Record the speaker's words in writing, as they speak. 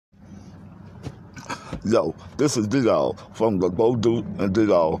Yo, this is D-Dog from the Boduke and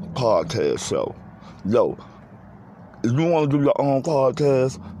D-Dog podcast show. Yo, if you want to do your own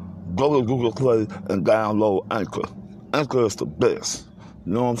podcast, go to Google Play and download Anchor. Anchor is the best.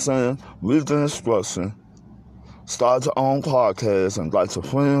 You know what I'm saying? Read the instruction. Start your own podcast and invite your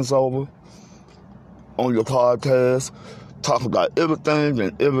friends over on your podcast. Talk about everything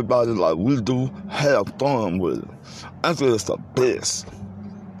and everybody like we do. Have fun with it. Anchor is the best.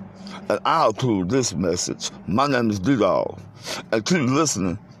 And I'll include this message. My name is D-Dog. And keep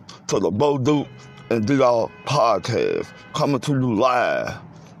listening to the Boduke and D-Dog podcast. Coming to you live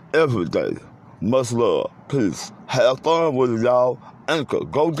every day. Much love. Peace. Have fun with it, y'all. Anchor.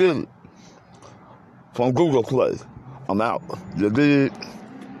 Go get it. From Google Play. I'm out. You dig?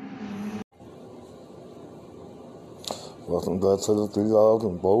 Welcome back to the D-Dog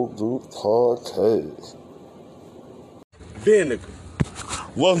and Boduke podcast. Vinegar.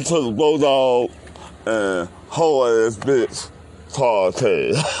 Welcome to the Bulldog and whole ass bitch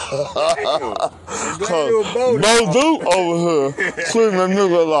podcast. Boduke over here treating a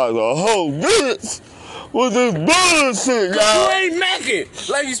nigga like a whole bitch with this bullshit, y'all. You ain't macking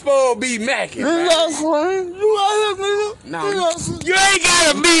like you supposed to be macking. You got swing? You out here, nigga? No, you ain't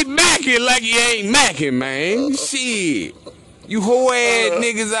gotta be macking like you ain't macking, man. Shit. You whole ass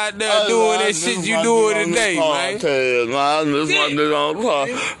niggas out there doing that shit you doing today, man. This my nigga on the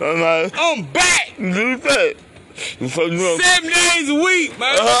podcast. I'm back. You back. So you 7 days a week,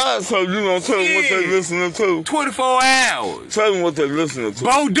 man. So you gonna tell them what they listening to? 24 hours. Tell them what they listening to.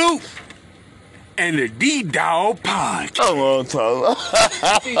 Boduke and the D-Dog podcast. Come on, Tyler.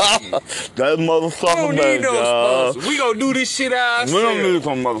 That motherfucker We don't back, need no y'all. sponsors. We gonna do this shit ourselves. We don't need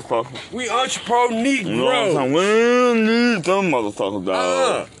some motherfuckers. We entrepreneur You know what I'm Negro. saying? We don't need them motherfuckers,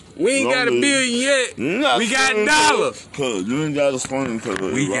 dog. We ain't got a billion yet. We got dollars. Cause you ain't got a swing to it.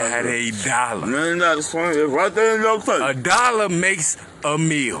 We got a dollar. You ain't got a swing. It's right there in your face. A dollar makes a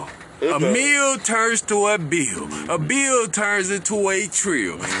meal. A meal turns to a bill. A bill turns into a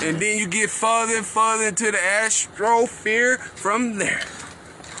trill. And then you get further and further into the astrosphere from there.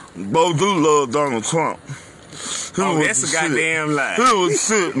 Boduke love Donald Trump. That's a goddamn lie. He was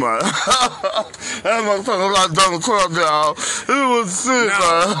shit, man. That motherfucker like Donald Trump, y'all. He was shit,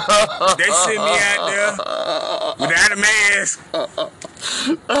 man. They sent me out there without a mask.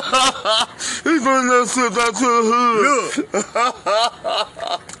 He bring that shit back to the hood. Look.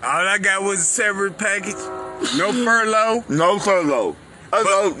 All I got was a severance package. No furlough. No furlough.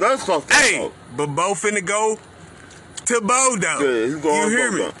 That's fucked up. Hey, but both finna go to Bodo. Yeah, he's going you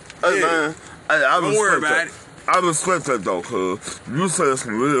hear me? Hey, man. Hey, Don't worry about it. I respect that, though, cuz you said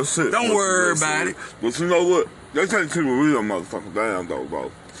some real shit. Don't worry about it. But you know what? They can't keep a real motherfucker down, though,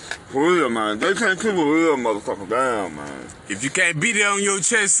 bro. For real, man. They can't keep a real motherfucker down, man. If you can't beat it on your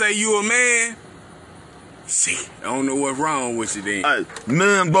chest, say you a man. Shit, I don't know what's wrong with you then. Hey, me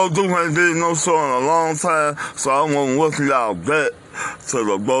and Boduke ain't did no show in a long time, so I want to welcome y'all back to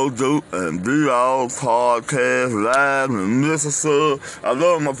the Boduke and D-Dog podcast live in Mississippi. I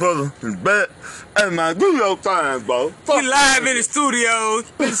love my brother. He's back. Hey, man, do your thing, bro. We live in the studios.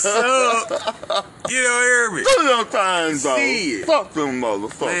 What's up? You don't hear me? Do your thing, bro. Shit. Fuck them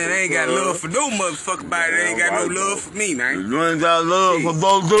motherfuckers. Man, they ain't got love for no motherfucker body. They ain't got no love for me, man. You ain't got love for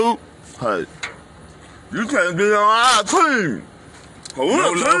Boduke? Hey, you can't be on our team. No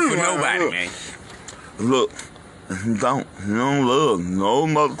love for nobody, man. Look, you don't love no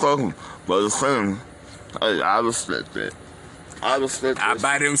motherfucker but his family. Hey, I respect that. I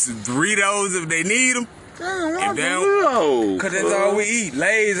buy them some Doritos if they need them. Damn, If they don't, cause that's all we eat.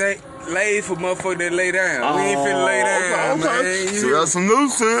 Lays for motherfuckers that lay down. We ain't finna lay down, man. See, that's some new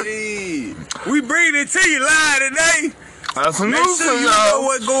shit. We bring it to you live today. That's some Make new sure shit, you know y'all.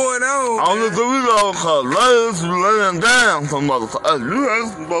 what's going on. On the Dorito, cause Lays, you laying down some motherfuckers. Hey, you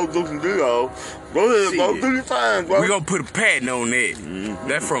ain't supposed to do some Dorito. Go ahead, bro. Do your thing, bro. We gonna put a patent on that.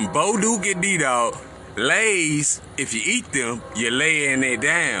 That's from Boduke and D-Dog. Lays, if you eat them, you're laying it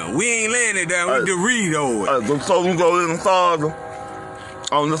down. We ain't laying it down, we Doritos. Hey, so we go in and farther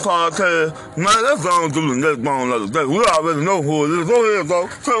on the podcast. Man, let's go and do the next bone of the day. We already know who it is. Go ahead, bro.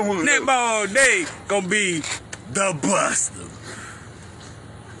 Tell who it is. Next ball day gonna be the Buster.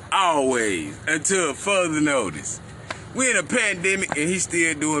 Always, until further notice. We in a pandemic and he's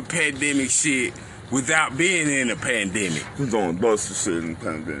still doing pandemic shit without being in a pandemic. He's doing busted shit in the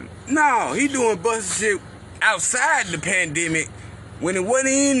pandemic. No, he doing busted shit outside the pandemic when it wasn't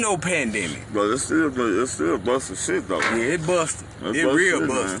in no pandemic. But it's still busted shit, though. Yeah, it busted. It real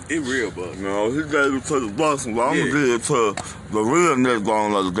busted. It real busted. No, he gave it to the busting, but I'm going to give it to the real neck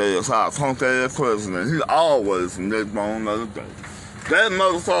bone of the day. It's our punk ass president. He always the neck bone of the day. That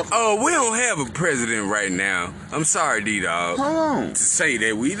motherfucker. Oh, we don't have a president right now. I'm sorry, D-Dog. Hold on. To say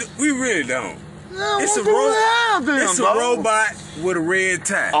that we really don't. Yeah, It's it's a robot with a red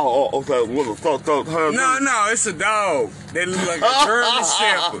tie. Oh, okay. What the fuck? No, it's a dog that looks like a German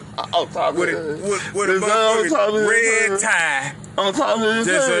Shepherd with a motherfucking red tie. On top of his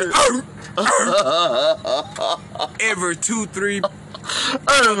head. Every 2-3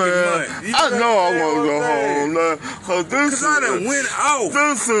 Hey man, I know I want to go home now, cause I done went off.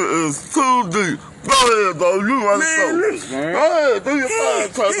 This shit is too deep. Go ahead, though. You want to Man, go ahead, do your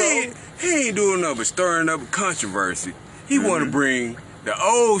thing, he ain't doing nothing but stirring up a controversy. He want to bring the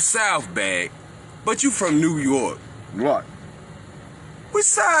old South back, but you from New York. Right. Which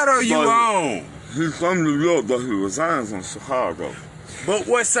side are you on? He's from New York, but he resigns from Chicago. But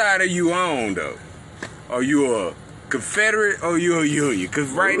what side are you on, though? Are you a Confederate or you a Union? Because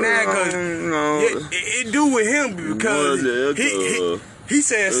right now, it do with him because he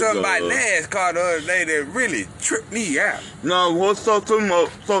said something about NASCAR the other day that really tripped me out. No, what stuck me up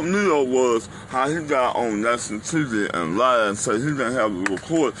was how he got on national TV and lied and said he didn't have a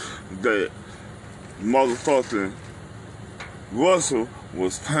report that motherfucking Russell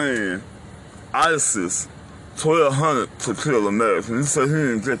was paying ISIS $1,200 to kill Americans. He said he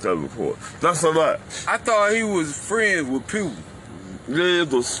didn't get that report. That's a lie. I thought he was friends with Putin. Yeah,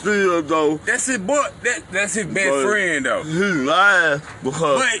 but still though. That's his that's his best friend though. He lied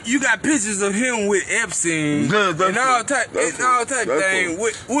because. But you got pictures of him with Epstein and all type thing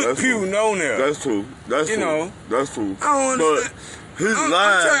with Putin on there. That's true. That's true. That's true. I don't understand. But he lied.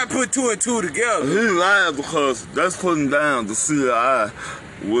 I'm trying to put two and two together. He lied because that's putting down the CIA,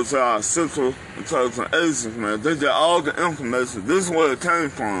 which are Central Intelligence Agencies, man. They get all the information. This is where it came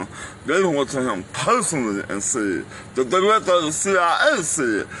from. They went to him personally and said, the director of the CIA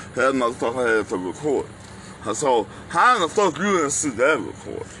said, that motherfucker had to report. So, how in the fuck you didn't see that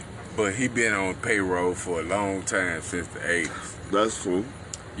report? But he been on payroll for a long time, since the 80s. That's true.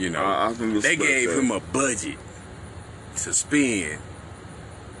 You know, I can they gave that. him a budget to spend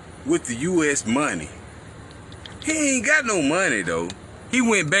with the U.S. money. He ain't got no money, though. He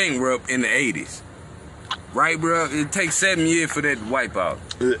went bankrupt in the 80s. Right, bro? It takes 7 years for that to wipe out.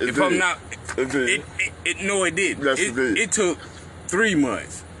 If I'm not... No, it didn't. Yes, it did. It took 3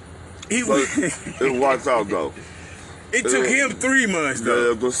 months. It wiped out, though. It took him 3 months,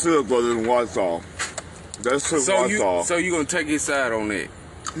 though. Yeah, but still, but it wiped off. That shit wiped off. So you gonna take his side on that?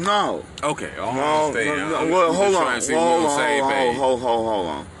 No. Okay, No. Well, hold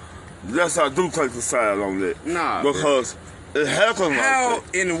on. Yes, I do take the side on that. Nah, because it happened how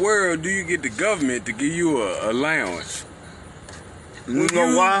like that. in the world do you get the government to give you a allowance? You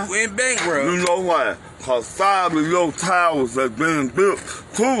know why? In bankrupt. You know why? Because 5 of your towers that been built,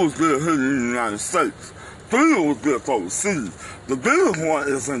 2 was built here in the United States. 3 was built overseas. The biggest one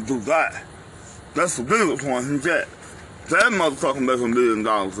is in Dubai. That's the biggest one he got. That motherfucker makes $1 million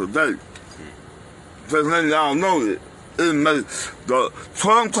a day. Just letting y'all know that. It makes the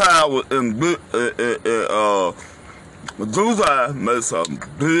Trump Tower in Dubai makes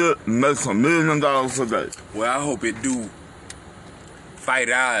 $1 million a day. Well, I hope it do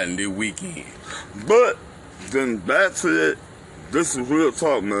Fight Island this weekend. But then back to it, this is real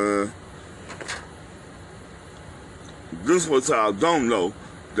talk, man. This is what y'all don't know,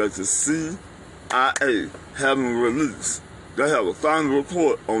 that the CIA haven't released. They have a final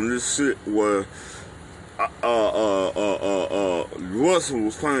report on this shit where Russell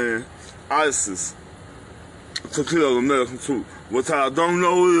was playing ISIS to kill American troops. What I don't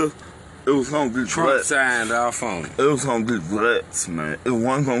know is it was gonna be Trump blacks. signed off on it. It was gonna be blacks, man. It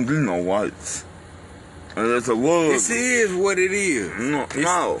wasn't gonna be no whites. And if it was, This is what it is.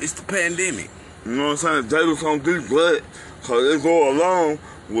 No. It's the pandemic. You know what I'm saying? They was gonna be black, cause they go along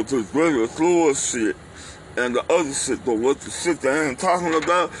with this regular Floyd shit and the other shit, but what the shit they ain't talking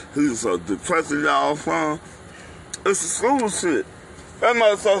about, he's depressing y'all from. It's the school shit. That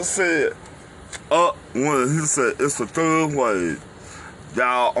motherfucker said, when he said it's the third wave,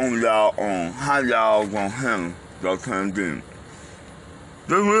 y'all on how y'all gonna handle the pandemic.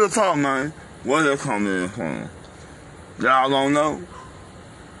 This real talk, man. Where they come in from? Y'all don't know?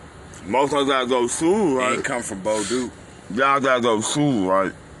 Most of us gotta go to school, right? Ain't come from Boduke. Y'all gotta go to school,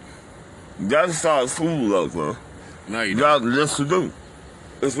 right? You gotta start school up, bro. No, you Y'all don't. just to do.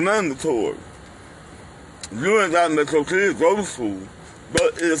 It's mandatory. You ain't gotta make your kids go to school,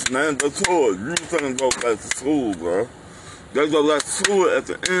 but it's mandatory. You finna go back to school, bro. They go back to school at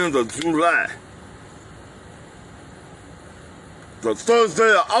the end of July. The first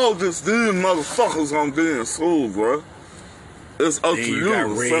day of August, these motherfuckers gonna be in school, bro. It's up to you got to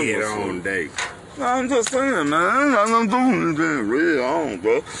red send on day. I'm just saying, man. I'm doing anything real on,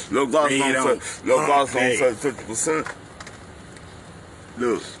 bro. Look, boss don't say 50%.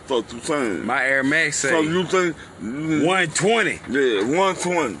 Look, what you saying? My Air Max say So you think 120. Yeah,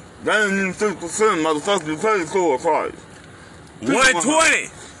 120. That ain't even 50%, motherfucker. You paid for a price. 120.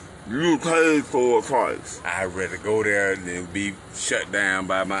 You paid for a price. I'd rather go there than be shut down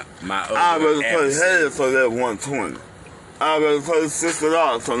by my other I'd rather pay adversary. half for that 120. I'd rather pay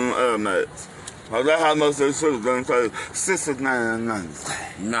 $60 for them Air Max. Now that's how much they should have done. Pay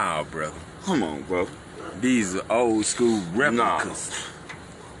 $69.90. Nah, brother. Come on, bro. These are old school replicas.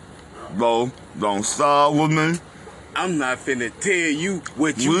 Bro, don't start with me. I'm not finna tell you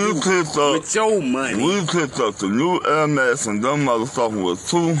what you do picked up, with your money. We picked up the new Air Max and them motherfuckers was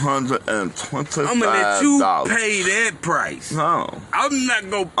 $225. I'm gonna let you pay that price. No. I'm not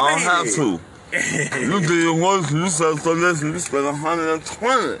gonna pay I don't have that. to. You did worse. You said so listen, you spent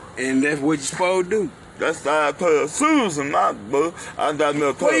 $120. And that's what you're supposed to do. That's that pair of shoes in my book. I got me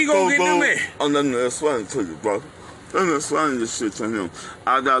a pair Where you gonna get them at? Oh, let me explain it to you, bro. Let me explain this shit to him.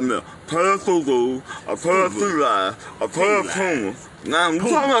 I got me a pair of Fubu, a pair of Fila, a pair of Pumas. Now, I'm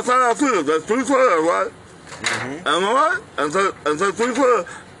talking about 5 pairs. That's 3 pairs, right? Mm-hmm. Am I right? And so 3 pairs,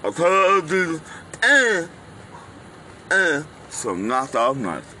 a pair of Adidas, and some knocked off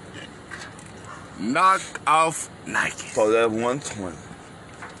Nike. Knock off Nike. For that 120.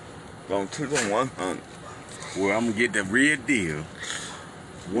 Don't take them 100. Well, I'm gonna get the real deal.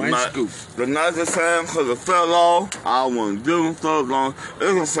 One scoop. The Nike saying because it fell off, I wouldn't give them so long.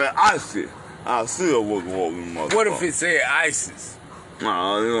 It's gonna say icy. I still wouldn't walk them up. What if it said ISIS?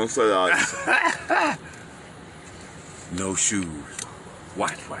 Nah, they don't say icy. No shoes.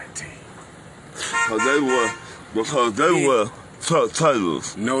 White tee. Because they were Chuck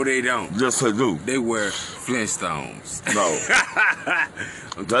Taylors. No, they don't. Yes, they do. They wear Flintstones. No.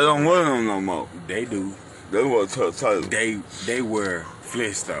 They don't wear them no more. They do. They wear Chuck Taylors. They wear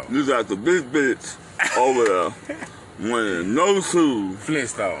Flintstones. You got the big bitch over there wearing no shoes.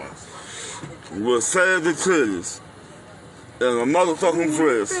 Flintstones. With saggy titties and a motherfucking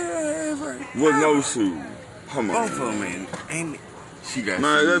dress with no shoes. Come on. Both of them, ain't it? She got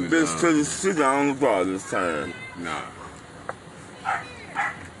man, shoes, that bitch titties, she got on the bar this time. Nah.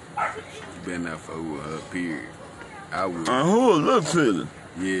 Been there for her period. I would. Who a little titty?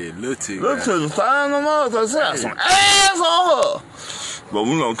 Yeah, little titty. Little titty, find them out, cause she got some ass on her. But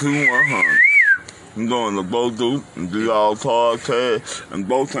we gonna keep 100. I'm going to Boduke and do all podcast, and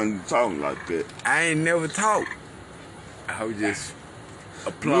both ain't talking like that. I ain't never talked. I was just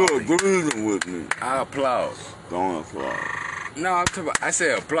applauding. You agreeing with me. I applaud. Don't applaud. No, I'm talking about, I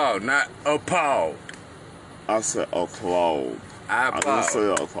said applaud, not appalled. I said applaud. I applaud. I didn't say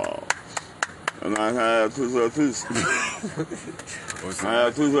applaud. And I had 2 piece. I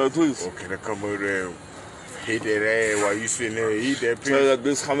had 2 piece. Okay, now come over there and hit that ass while you sitting there and eat that piece. Tell that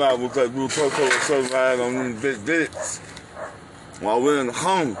bitch come out with that blue cocoa and something ride on them big dicks while we're in the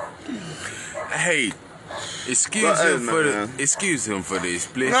home. Hey, excuse him for the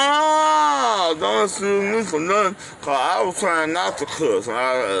split. No, don't excuse me for nothing. Cause I was trying not to cuss.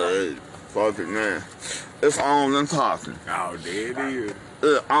 Fuck it, man. It's on and talking. Oh, there it is.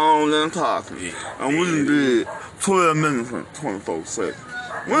 It's on and talking. Yeah, and we did 12 minutes and 24 seconds.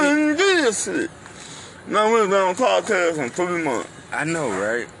 We didn't do shit. Now we've been on podcast in 3 months. I know,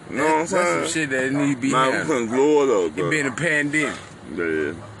 right? You know what I'm saying? That's some shit that need to be now handled. we couldn't blow it up, bro. It been a pandemic.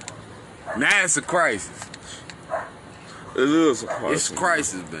 Yeah. Now it's a crisis. It is a crisis. It's a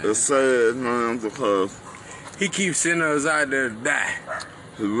crisis, man. It's sad, man, because he keeps sending us out there to die.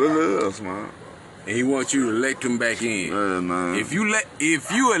 It really is, man. And he wants you to elect him back in. Yeah, man. If you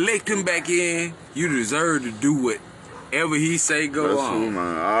elect him back in, you deserve to do whatever he say go That's on. true,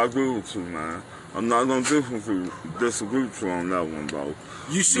 man. I agree with you, man. I'm not gonna disagree with you on that one, bro.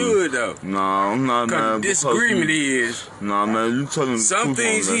 You should though. No, I'm not, man. The disagreement is. Nah, man, you telling the some truth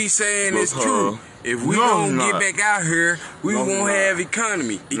things on he's that. saying is true. If we don't get back out here, we won't have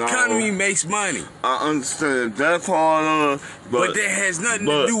economy. Economy makes money. I understand that part of it, but that has nothing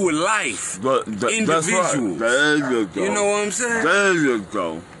to do with life. Individuals. That's right. There you go. You know what I'm saying? There you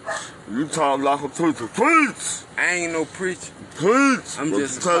go. You talk like a preacher. Preach! I ain't no preacher. Preach! I'm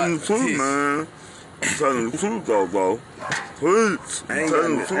just telling the truth, man. I'm telling the truth, though, bro. Preach! I ain't got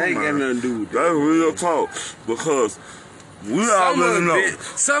nothing to do with that. That's real talk. Because we already know.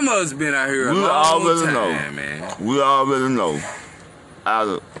 Some of us been out here a long time, man. We already know. Out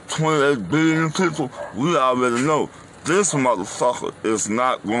of 28 billion people, we already know this motherfucker is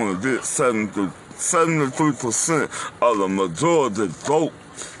not going to get 73% of the majority vote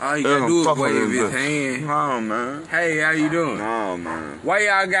All you gotta do is wave his hand. Nah, man. Hey, how you doing? Nah, man. Why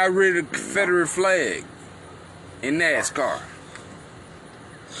y'all got rid of the Confederate flag in NASCAR?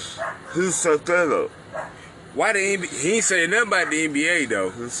 Who set that up? Why the NBA? He ain't saying nothing about the NBA though.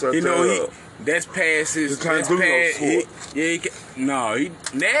 Who set You know that up? that's past his. He can't That's do no past. sport.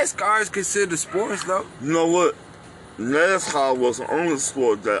 NASCAR is considered sports though. You know what? NASCAR was the only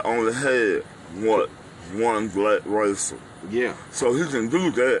sport that only had one black racer. Yeah. So he can do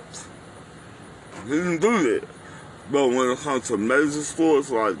that. He can do that. But when it comes to major sports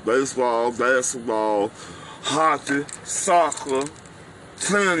like baseball, basketball, hockey, soccer,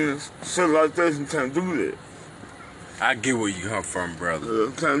 tennis, shit like that, you can't do that. I get where you come from, brother. Yeah,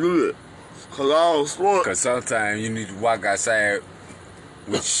 you can't do that. Cause all sports. Cause sometimes you need to walk outside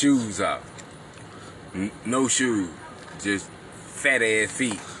with shoes off. No shoes, just fat ass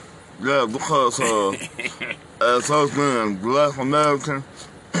feet. Yeah, because as us being black American,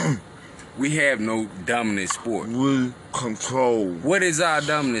 we have no dominant sport. we control. What is our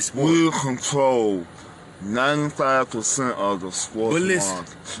dominant sport? We control 95% of the sports But listen,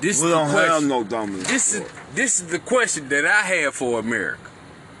 market. this is We the don't have question. no dominant This is sport. the question that I have for America.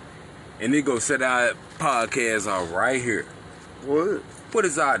 And they go set our podcast out right here. What? What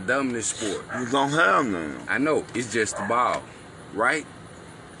is our dominant sport? We don't have none. I know, it's just the ball, right?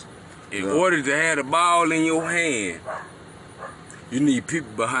 In Yeah. order to have the ball in your hand, you need people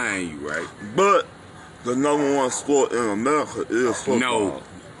behind you, right? But the number one sport in America is football. No,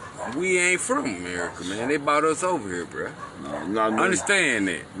 we ain't from America, man. They brought us over here, bruh. No, not me. Understand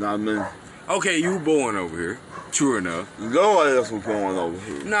that. Not me. Okay, you were born over here. True enough. Your ass was born over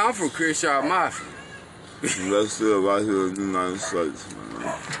here. No, I'm from Crenshaw Mafia. That's still right here in the United States,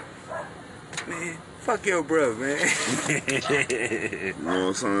 man. Man, fuck your brother, man. You know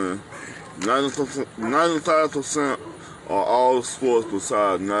what I'm saying? 95% of all sports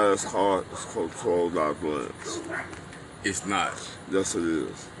besides NASCAR is controlled by blacks. It's not. Yes, it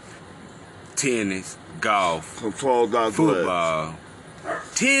is. Tennis, golf, Controlled by blacks. football.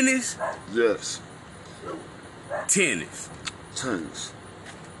 Tennis? Yes. Tennis. Tennis.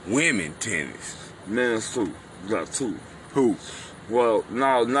 Women tennis. Men's too. You got two. Who? Well,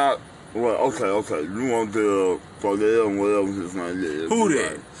 no, not. Well, okay. You want the Bodell and whatever his name is. Who You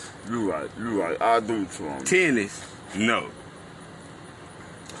that? right. You right. I do too. Tennis? No.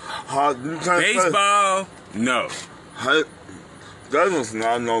 You can't say- Baseball? No. Hey, that is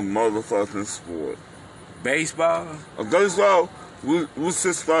not no motherfucking sport. Baseball? Baseball, we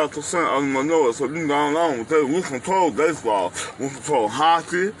 65% of the minority, so you can go along with that. We control baseball. We control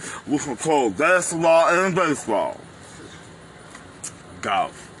hockey. We control basketball and baseball.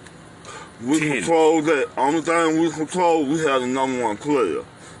 Golf. We Tennis. control that. Only thing we control, we have the number one player.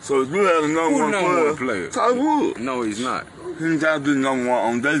 So if you have the number Who one the number one player? Tiger Woods. No, he's not. He ain't got to be number one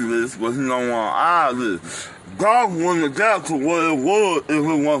on their list, but he's number one on our list. Golf wouldn't have got to what it was if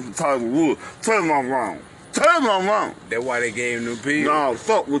it wasn't for Tiger Woods. Tell me I'm wrong. Tell me I'm wrong. That's why they gave him them pills. No,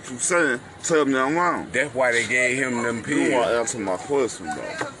 fuck what you saying. Tell me I'm wrong. That's why they gave him them You pills. want to answer my question,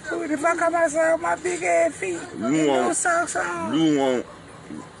 though. What the fuck am I saying with my big ass feet? You want, socks on. you want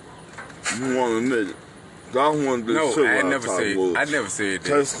to admit it. Golf wouldn't do No, shit I without never Tiger said. Woods. I never said that.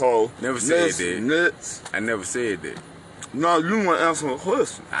 Case Cole. Never said Nets, that. Nets. I never said that. No, you want to answer my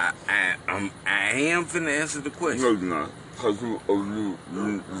question. I am finna answer the question. No, you're not. Because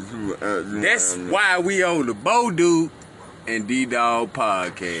That's why we on the Boduke and D-Dog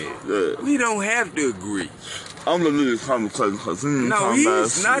podcast. Yeah. We don't have to agree. I'm the lead commentator because he ain't No, talking about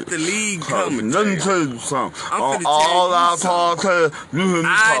he's not shit. the lead Let me commentator. tell you something. I'm On finna tell all you our something. podcasts, you hear me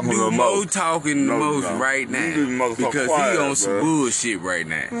I talking do the more most. talking the No, you most don't. right You now do motherfucker because quiet, he on some bro. bullshit right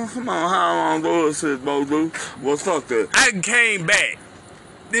now. Come on, how long bullshit, Boduke? What's up there? I came back.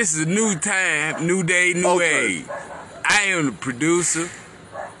 This is a new time, new day, new Okay. age. I am the producer.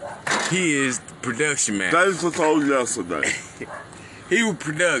 He is the production man. Davis was told yesterday. He was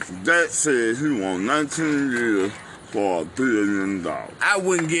production. That said he won 19 years for $1 billion. I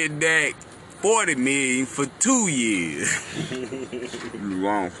wouldn't get that 40 million for 2 years. You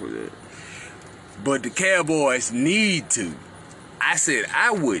wrong for that. But the Cowboys need to. I said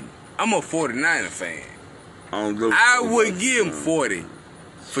I wouldn't. I'm a 49er fan. I would give him 40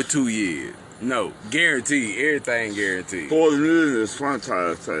 for 2 years. No, guaranteed. Everything guaranteed. 40 million is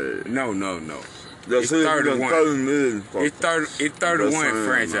franchise tag. No. That's It's it. 31. 30 million. For It's 31 That's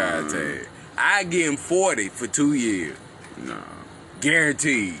franchise tag. I give him 40 for 2 years. Nah.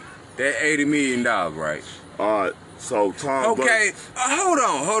 Guaranteed. That $80 million, right? All right. So Tom. Okay. Hold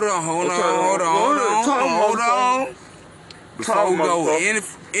on. Before we go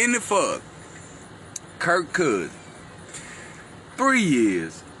any fuck, Kirk Cousins. 3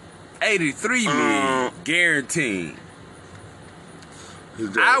 years, 83 million guaranteed.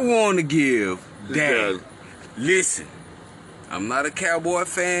 I want to give that. Listen, I'm not a Cowboy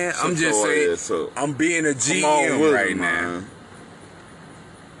fan. I'm just saying, I'm being a GM right now.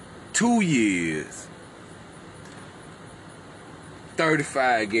 2 years,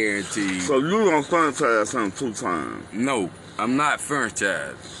 35 guaranteed. So you don't franchise him 2 times? No, I'm not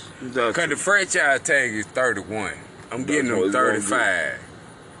franchise. Because the franchise tag is 31. I'm getting him 35.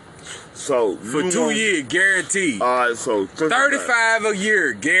 So for 2 years, guaranteed. All right, so 35 a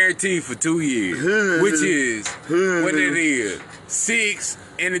year, guaranteed for 2 years, which is what it is. 6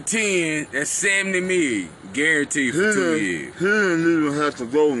 and a 10, that's 70 million, guaranteed for 2 years. He didn't even have to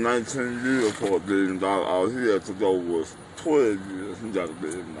go 19 years for $1 billion. All he had to go was 12 years. He got $1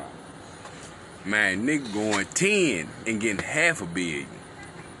 billion. Man, nigga going 10 and getting $500 million.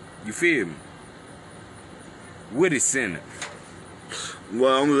 You feel me? With his center.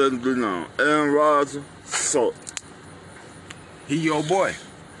 Well, I'm gonna let him do now. Aaron Rodgers sucked. He your boy.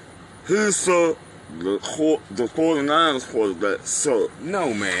 He sucked. The 49ers quarterback sucked.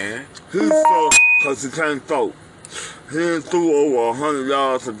 No, man. He sucked because he can't throw. He ain't threw over 100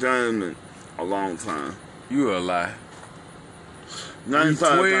 yards a game in a long time. You a lie.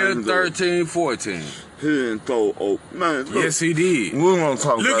 12, 13, 14. He didn't throw over. Man, look, yes, he did. We're gonna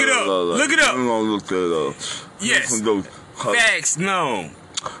talk about it up. Look it up. We're gonna look that up. Yes. Facts known.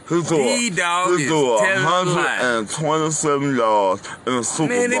 He threw 127 yards in a Super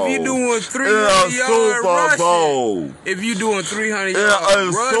Bowl. Man, if you doing 300 yards rushing, if you doing 300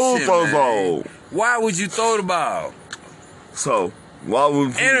 yards rushing, Super Bowl, why would you throw the ball? So why would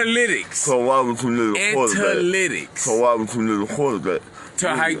you, analytics? So why would you need a quarterback? Analytics. So why would you need a quarterback?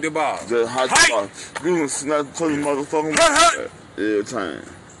 To hike the ball. Just hike the ball. You can snap to the motherfucking every time.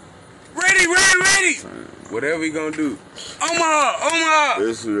 Ready. Whatever he gonna do. Omaha.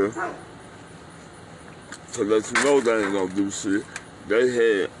 This year, to let you know they ain't gonna do shit, they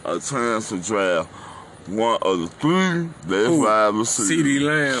had a chance to draft one of the 3 best wide receivers. CD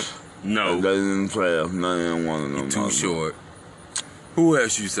Lamb. No. And they didn't draft none one of them. Too short. Who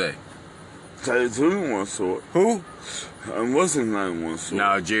else you say? J.J. one short. Who? And what's his name one short?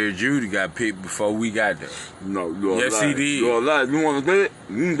 No, Jerry Judy got picked before we got there. No, you're yes, alive. He did. You're alive. You want to bet?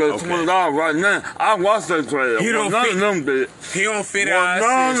 You can bet $20 right now. I watched that draft. None of them bet. He don't fit our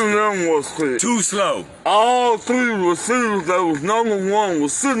system. None of them was fit. Too slow. All 3 receivers that was #1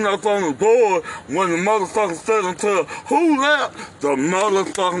 was sitting up on the board when the motherfucker said until who left? The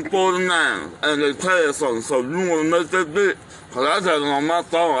motherfucking 49ers. And they passed on. So you want to make that bet? Cause I got it on my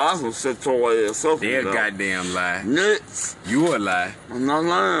thought, I was gonna set your ass up. They're a goddamn lie. Next. You a lie. I'm not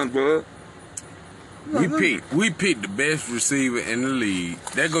lying, bro. We picked the best receiver in the league.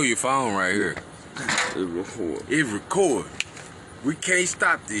 There go your phone right here. It record. We can't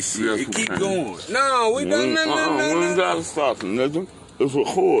stop this shit. Yes, it keep going. No, we don't. No. We ain't gotta stop it, nigga. It's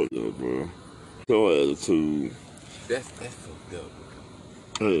recorded, bro. Your attitude. That's fucked up.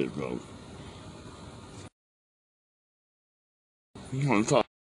 There you go. You wanna talk?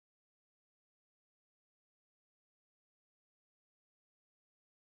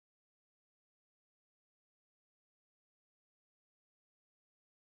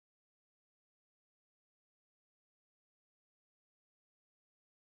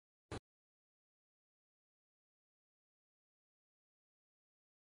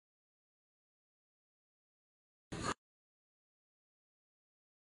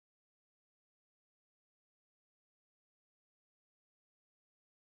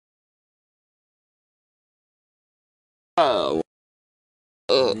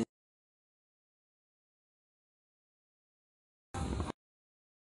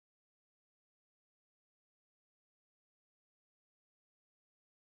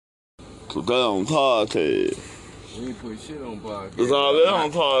 Today on podcast. We ain't put shit on podcast. It's already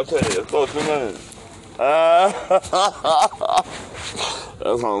on podcast. Fuck your man.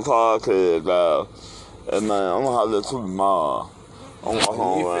 That's on podcast, guys. And man, I'm gonna holler at you tomorrow. I'm gonna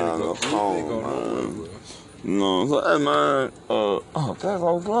home around the phone, man. You know what I'm saying? Hey, man, that's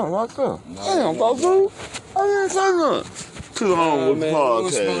all done right there. Damn, Boduke. I didn't say nothing. Too long with the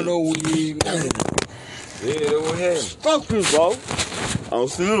podcast. Fuck you, bro. I'm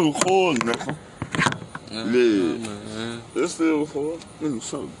still recording, nigga. Yeah. It's still recording. Let me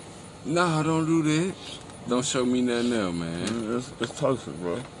show you. Nah, don't do that. Don't show me nothing else, man. It's toasted,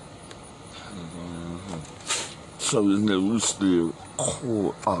 bro. So this nigga, we still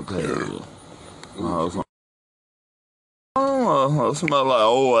cool out there. Smell like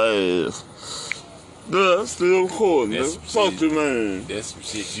old ass. Yeah, it's still recording, nigga. Fuck you, man. That's some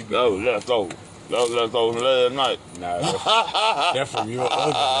shit you that was left over. That's on last night. Nah, that's from your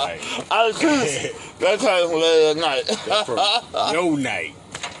other night. I see. That came from last night. That's from your night.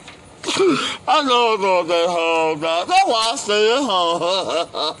 I know about that home, dog. That's why I stay at home.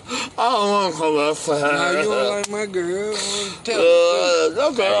 I don't want to come outside. Nah, you don't like my girl. Tell me.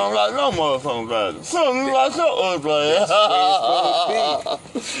 That girl don't like no motherfucking body. Some you like your ugly ass.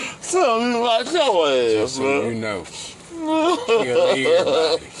 Some you like your ass, Just so you know. bro. Kill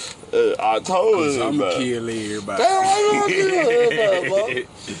everybody. I told you I'm about going to it. kill everybody. Damn, I don't kill everybody, bro.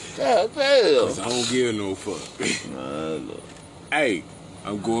 God damn. Cause I don't give no fuck. Man, look. Hey,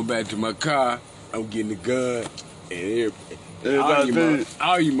 I'm going back to my car. I'm getting the gun. And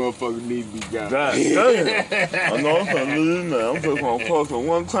all you motherfuckers need to be gone. God damn. I know I'm finna leave now. I'm just gonna fuck it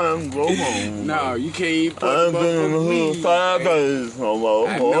one time and go home. No, you can't even put I ain't been in the hood 5 days no more.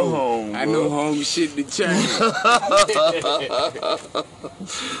 I'm going home. I know home shit to change.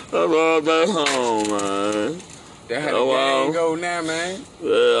 I'm all back home, man. That's how the game go now, man. Yeah,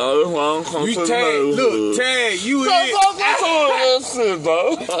 that's why I'm coming You to the Tag, neighborhood. look, Tag, you Stop here. talking to that shit,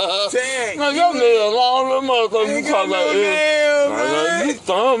 bro. Tag, Now, your nigga long little motherfucker, you ain't talk got no like this. nail, Now, man. you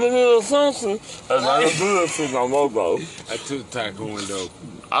thumbing it or something. And I don't do that shit no more, bro. I took the taco window.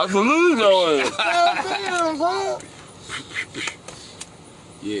 I believe your ass. Damn, bro.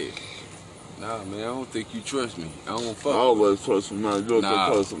 Yeah. Nah, man, I don't think you trust me. I don't I fuck. always trust you, man. You're a Nah,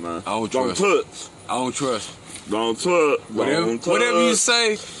 good person, man. I don't Don't trust. touch. I don't trust. Don't touch. Whatever, Don't touch. whatever you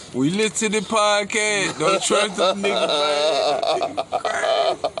say, when you listen to the podcast, don't trust them niggas,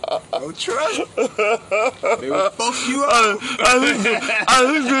 man. Don't trust them. They will fuck you up. I think you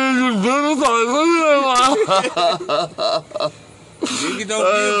Nigga don't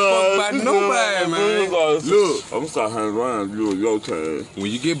give a fuck about nobody, man. Look, I'm starting hanging around you and your time.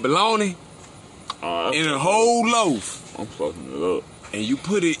 when you get bologna in a whole loaf, I'm fucking it up. and you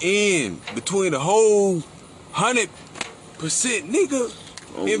put it in between the whole 100% nigga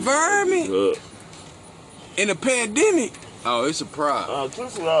environment in a pandemic, oh, it's a problem. Listen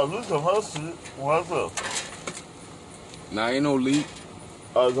to her shit. What's up? Nah, ain't no leak.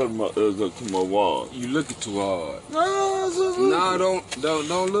 I was talking about to my wall. You looking too hard. No, it's just Nah,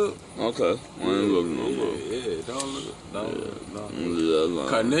 don't look. Okay, I ain't looking no more. Yeah, don't look. Don't look. Leave that alone.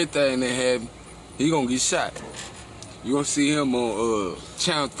 Cause that thing that had, he gonna get shot. You gonna see him on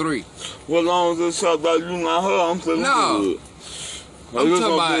channel 3. What long as this shot about you not her, I'm feeling No. good. I'm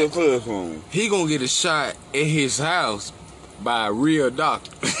talking about telephone. he gonna get a shot at his house by a real doctor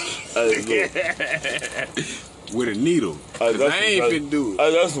Hey, look. with a needle. Hey, Cause I ain't finna do it.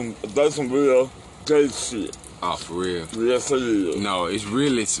 Hey, that's some real gay shit. Oh, for real? Yes, it is. No, it's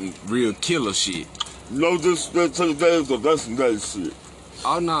really some real killer shit. No disrespect to the gays, but that's some gay shit.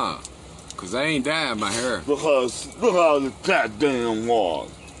 Oh, nah. Cause I ain't dying my hair. Because look how the goddamn wall.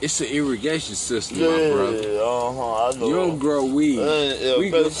 It's an irrigation system, Yeah, my brother. I know. You don't grow weed.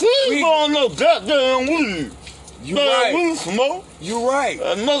 She growing no goddamn weed. You Man, right. we smoke. You right.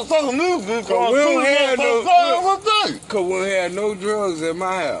 And motherfucking music. Cause we don't have no. no. Cause we don't have no drugs at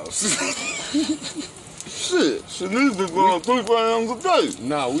my house. Shit, she needs to be going 3 grams a day.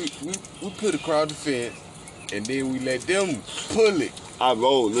 Nah, we put across the fence, and then we let them pull it. I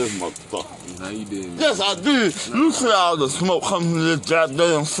rolled this motherfucker. No, you didn't. Yes, I did. You see all the smoke coming from this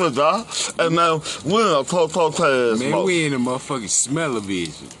goddamn cigar. And man, we in a total ass Man, smoke. we in a motherfucking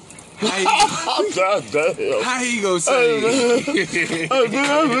smell-o-vision. Goddamn. How he gonna say Hey, man. Hey, man,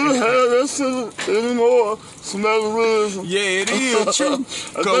 I really have that shit anymore. Smell-o-vision. Yeah, it is true.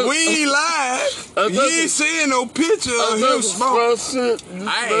 Cause we ain't live. You ain't seeing no picture of him smoking.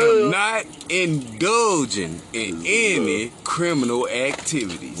 I am not indulging in any criminal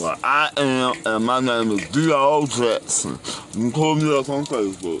activities. Well, I am, and my name is D.R. Jackson. You can call me up on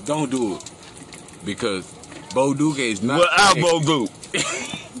Facebook. Don't do it. Because Boduke is not. What I Boduke?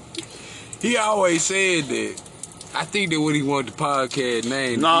 He always said that. I think that what he wanted the podcast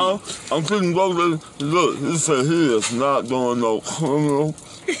name. No, I'm thinking Boduke. Look, he said he is not doing no criminal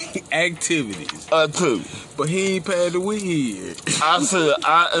activities. activity. But he ain't paid the weed. I said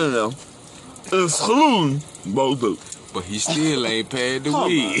I am excluding Boduke. But he still ain't paid the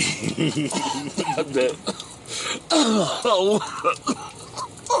weed.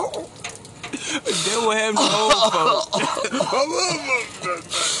 That what happened to old folks.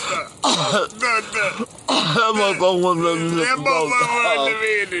 That motherfucker wouldn't let me hit That the motherfucker dope, wanted to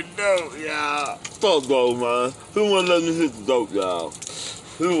be in the dope, y'all. Fuck though, man. He wouldn't let me hit the dope, y'all.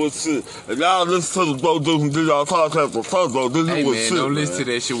 He was shit. And y'all listen to the Boduke and do y'all podcast for fuck though. This Hey was man, shit, don't listen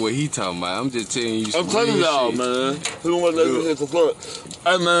to that shit what he talking about. I'm just telling you some I'm telling real y'all, shit. man. He wouldn't let me hit the fuck.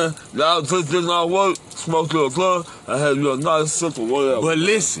 Hey, man, y'all just getting out work, smoke your club, and have you a nice sip or whatever. But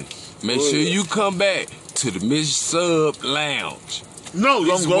listen, Make sure you come back to the Miss Sub Lounge. No,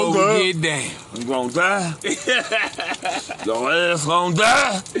 This don't go where there. we get down. You gonna die. Your ass gonna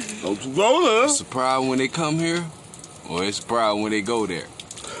die. Don't you go there. It's a problem when they come here, or it's a problem when they go there.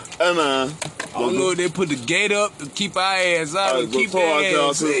 Hey, man. I don't know if they put the gate up to keep our ass out and keep their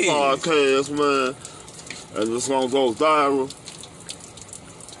ass in. Podcast, man. And it's gonna go viral.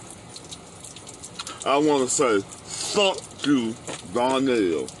 I wanna say, fuck you,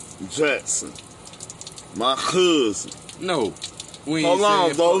 Darnell Jackson. My cousin. No. We ain't Hold on,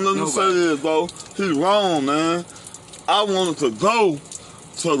 saying bro. fuck Let me say this, bro. He wrong, man. I wanted to go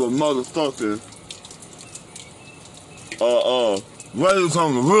to the motherfucking Raised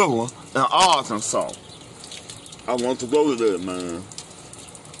on the River in Arkansas. I wanted to go to that, man.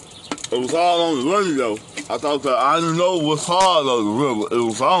 It was all on the radio. I thought that I didn't know what part of the river it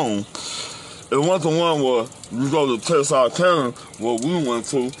was on. It wasn't the one where you go to Texarkana, where we went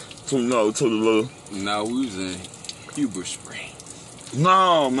to the little. No, we was in Huber Spring.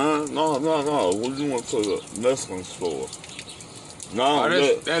 No, man. No. We went to the Mexican store. No, Oh,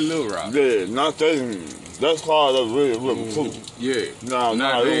 that Little Rock. Yeah, not that. That's part of the Red River, too. Yeah. No,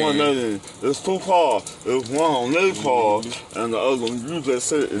 it wasn't that. It's two cars. It was one on their car, and the other one, you just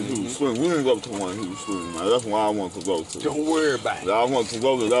said in Huber Spring. We didn't go to one in Huber Spring, man. That's why I want to go to. Don't worry about it. I want to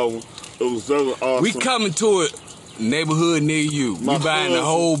go to that one. It was very awesome. We coming to a neighborhood near you. We buying the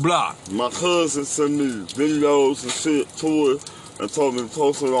whole block. My cousin sent me videos and shit to it and told me to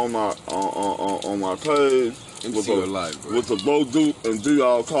post it on my page. With the Boduke and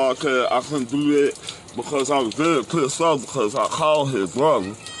DR podcast. I couldn't do that because I was very pissed off because I called his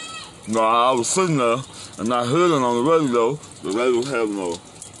brother. I was sitting there and I heard it on the radio. The radio having a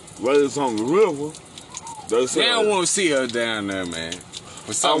Raised on the River. They don't want to see us down there, man.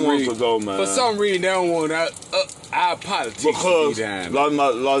 For some reason, to go, man. For some reason, they don't want our politics because, to be down there.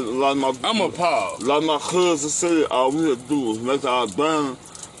 I'm appalled. Like my cousin said, all we had to do was make our banner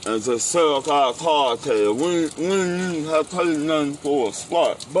and just set up our podcast. We didn't even have to pay nothing for a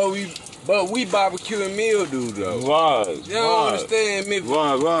spot. But we barbecuing mildew though. Right. You don't understand me.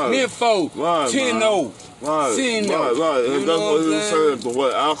 Right. Me and folk. Right. 10-0. Right. And that's what he was saying. The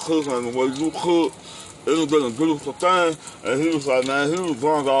way I cook and the way you cook, it was been a beautiful thing. And he was like, man, he was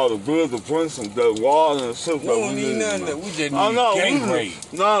buying all the beer, the drinks, and that water and shit. We don't need none of that. We just need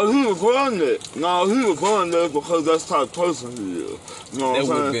Gatorade. No, he was going that. No, he was going that because that's the type of person he is. You know what I'm saying?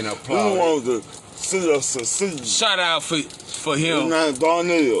 That would have been applauded. He wanted to see us succeed. Shout out for him. His name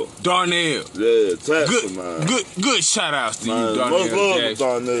Darnell. Darnell. Yeah, Jackson, man. Good shout outs to man, you, Darnell. Much love to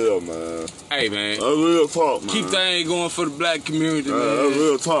Darnell, man. Hey, man. That's real talk, man. Keep things going for the black community, man. That's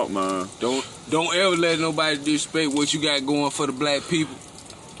real talk, man. Don't ever let nobody disrespect what you got going for the black people.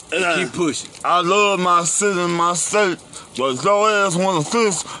 Keep pushing. I love my city and my state, but if your ass want to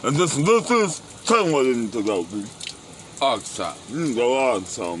fish and just look fish, tell me where you need to go, B. Arkansas. You need to go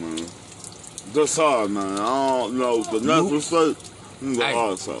Arkansas, man. That's hard, man. I don't know. The natural state, you need to go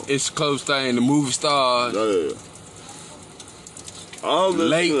Arkansas. It's a close thing. The movie stars. Yeah. All that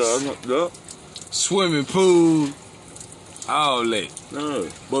lakes. Yeah. Swimming pool. All that. Yeah.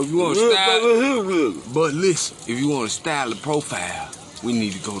 But if you want to style, but listen, if you want to style the profile, we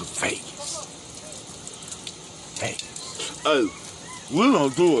need to go to Vegas. Hey, we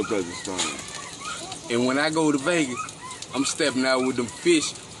don't do a Vegas thing. And when I go to Vegas, I'm stepping out with them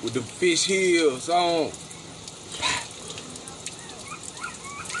fish heels on.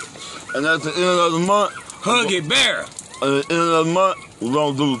 And at the end of the month, Huggy Bear. At the end of the month, we're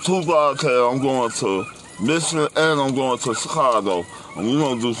gonna do 2 podcasts. I'm going to Michigan and I'm going to Chicago. And we're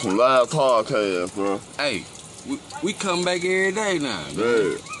gonna do some live podcasts, bro. Hey, we come back every day now. Man.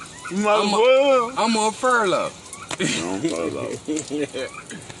 Yeah. You might as well. I'm on furlough. I'm furlough.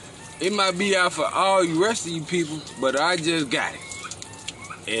 It might be out for all you rest of you people, but I just got it.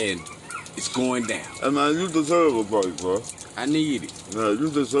 And it's going down. Hey, man, you deserve a break, bro. I need it. Yeah, you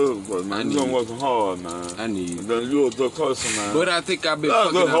deserve a break, man. You been working hard, man. I need it. Then you're a good person, man. But I think I've been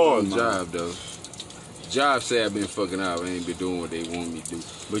fucking up on the job, though. Job say I've been fucking up. I ain't been doing what they want me to do.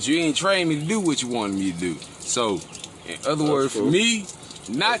 But you ain't trained me to do what you wanted me to do. So, in other words, for me,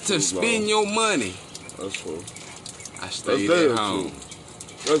 not to spend your money. That's true. I stayed at home.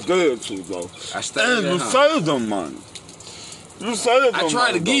 That's good too, though. I stayed at home. And you saved them money. You saved them money. I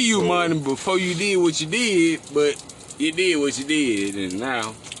tried to give you money before you did what you did, but you did what you did, and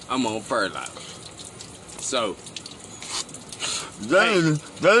now I'm on furlough. So, they didn't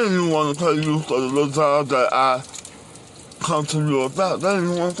even want to pay you for the little job that I come to you about. They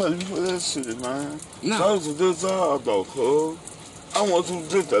didn't want to pay you for that shit, man. No. That was a good job, though, cuz. I want you to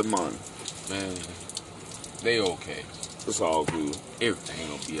get that money. Man, they okay. It's all good. Everything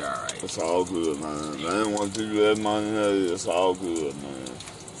gonna be alright. It's all good, man. I didn't want to give you that money. It's all good, man.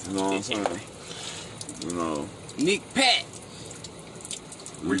 You know what I'm saying? You know. Nick Pat.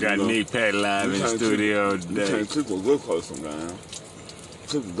 We got Nick Pat live in the studio today. You can't keep a good person down.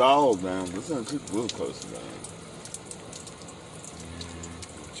 Keep the dog down, but you can't keep a good person down.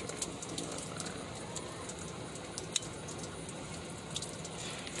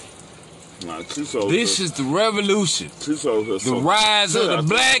 Nah, this is the revolution. The rise of the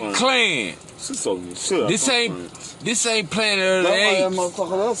Black Klan. This ain't Planet of the Apes.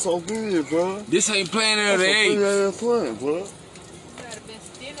 That's so good, bro. This ain't Planet of the Apes. Bro.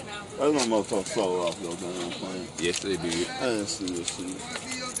 That motherfucker sold off your damn plane. Yes, they did. I didn't see this shit.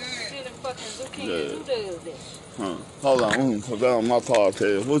 Yeah. Huh. Hold on, I'm gonna put that on my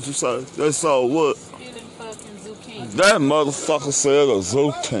podcast. What you say? They sold what? That motherfucker said a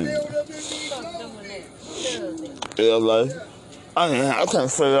zucchini. LA. I can't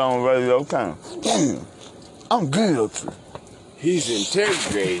say that on radio, can I? Damn. I'm guilty. He's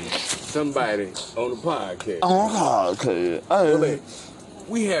interrogating somebody on the podcast. On a podcast.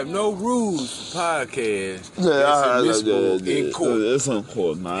 We have no rules for podcasts. Yeah, it's admissible in court. It's in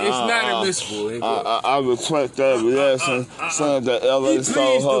court, man. It's not admissible in court. I retract that reaction saying that LA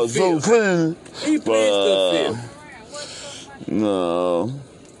sold her zucchini. He pleads the fifth. No.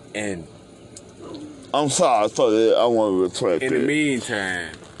 And I'm sorry for that. I want to retract in that. the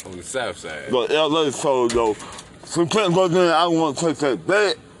meantime, on the south side. But LA sold though. So can't go there. I want to take that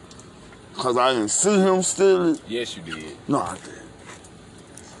back. Because I didn't see him steal it. Yes, you did. No, I didn't.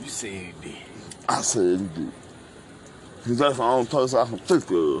 You said he did. I said he did. Because that's the only person I can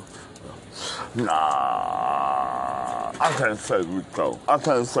think of. Nah. I can't say Rico.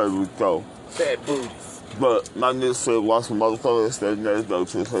 Fat booties. But my nigga said, watch the motherfuckers that next day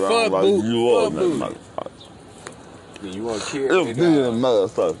to say, I don't like you or that motherfucker. You want to kill me? It was being a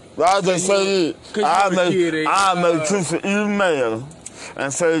motherfucker. But I just say this. I make Trisha email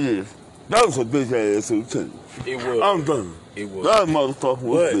and say this. That was a big ass routine. It was. I'm done. It was. That motherfucker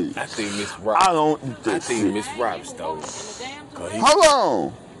was big. I think Miss Roberts. I don't eat that shit. Miss Roberts stole it. Hold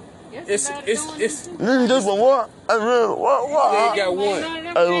on. It's. You just want what? What? They got one.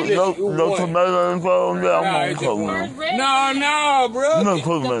 No tomato involved? Yeah, I'm just going one. No, bro. No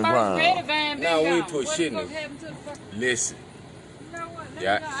tomato involved. No, we ain't put shit in it. Listen.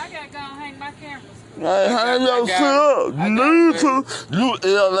 Yeah. I gotta go and hang my cameras. Hey, hang your shit up. You need to. You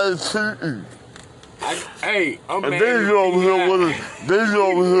LATE. Hey, I'm and mad. then you over here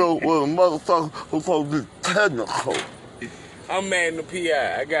with a motherfucker who's supposed to be technical. I'm mad in the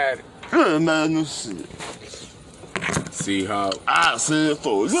PI. I got it. You ain't mad in this shit. See how I see it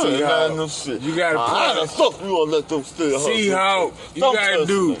for you. You ain't mad in this shit. You gotta how the fuck you gonna let them steal her? See how you gotta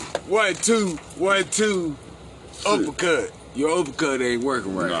do 1, 2, 1, 2 uppercut. Your uppercut ain't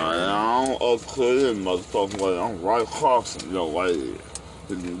working right. Nah, I don't uppercut it, motherfucker. Way. I'm right crossing your way.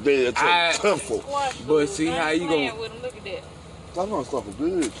 Dead to the temple. But see how you gonna... Look at that. That motherfucker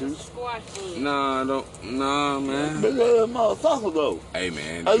big, too. Squash food. Nah, man. Big ass motherfucker, though. Hey,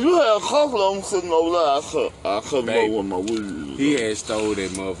 man. Hey, you had a couple of them sitting over there. I cut them over with my weed. He had stole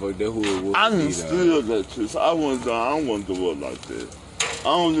that motherfucker. That's who it was. I didn't steal that shit, so I don't do it like that. I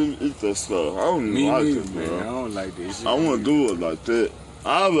don't even eat that stuff. I don't even like it, man. I don't like this shit. I want to do it like that.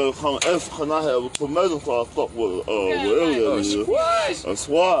 I better come extra. Can I have a tomato sauce fuck with whatever that is? A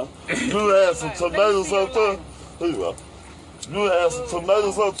squash. You had some tomatoes up there? Here you go. You had some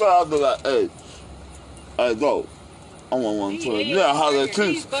tomatoes up there? I'll be like, hey, go. I want one tomato. Yeah, how they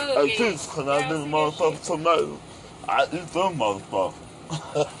teach. Hey, teach, can I do the motherfucking tomato? I eat them motherfuckers.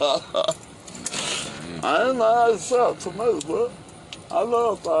 I ain't know how to sell tomatoes, bro. I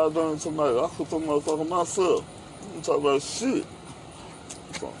love fried damn tomatoes. I cook them motherfuckers myself. You talk about shit.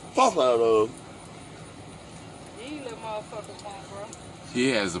 Fuck out of him. You little motherfucker, bro. He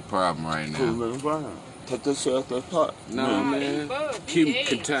has a problem right now. Take this shit out that pot. No, man. Keep it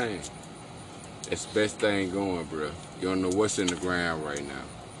contained. That's the best thing going, bro. You don't know what's in the ground right now.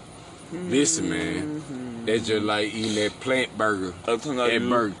 Listen, man. That's just like eating that plant burger at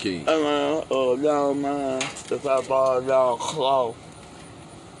Burger King. Hey, man, y'all, man, if I borrow y'all cloth.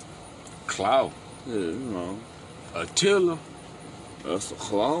 Cloth? Yeah, you know. A tiller? That's a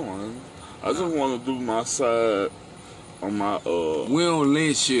claw, man. I just want to do my side on my, We don't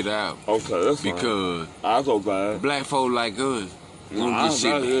lend shit out. Okay, that's fine. Because I go bad. Black folk like us, we don't get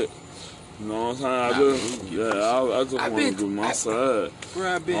shit back. You know what I'm saying? I just want to do my side. Bro,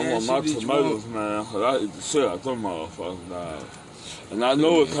 I want my tomatoes, man, because I eat the shit out them motherfuckers, dog. And I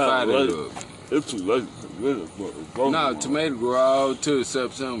know it's kind of late. It's too late. No, tomato grow all to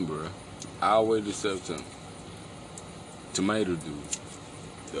September, bro. All the way to September. tomato do.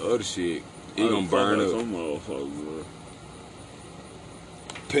 The other shit, it gonna burn up. Some motherfuckers, bro.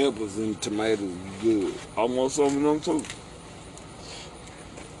 Peppers and tomatoes good. I want some of them too.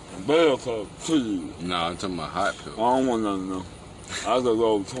 Bell pepper, please. Nah, I'm talking about hot I pepper. don't want none of them. I gotta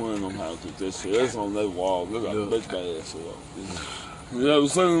go between them houses. That shit, that's on that wall. Look at Look. big bad shit. You ever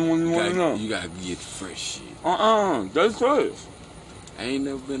seen them when you want to know? You gotta get the fresh shit. That's fresh. I ain't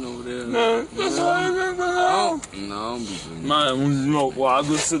never been over there. Man, that's why I ain't been out. No, I'm be doing Man, when you know, well, I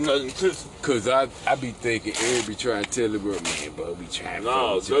just sitting there in the kitchen. Cause I be thinking Eric be trying to tell the bro, man, but we trying to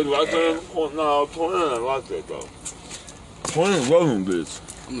Nah, fuck they with you. right there in the corner. Nah, Twin ain't like that though. Twin rolling, bitch.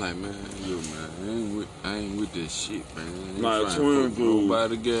 I'm like, man, look, man, I ain't with this shit, man. I ain't Nah, trying to Twin fuck good.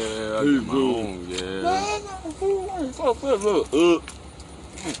 nobody gas. I He get my good. own gas. Man, who ain't fuck that look?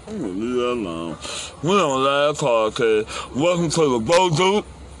 I'm gonna leave that alone. We on live podcast. Welcome to the Boduke.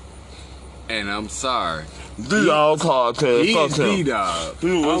 And I'm sorry. D-Dog podcast. He Fuck is him. D-Dog.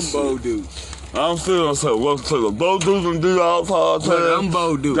 He I'm was- Boduke. I'm still gonna say welcome to the Boduke and D-Dog podcast. Look, I'm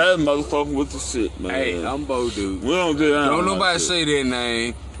Boduke. That motherfucker with the shit, man. Hey, I'm Boduke. We don't get out. Don't like nobody that. say that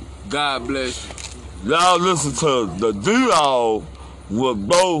name. God bless you. Y'all listen to the D-Dog with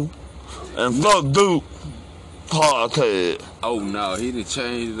Bo and Fuck Duke podcast. Oh no, he done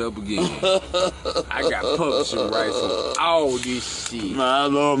changed it up again. I got publishing rights on all this shit. Man, I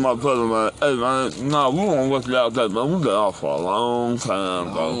love my brother, man. Hey, man, nah, we won't work it out that, man. We been out for a long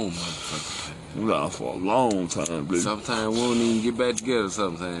time, bro. Oh, motherfucker. We been out for a long time, bitch. Sometimes we don't even get back together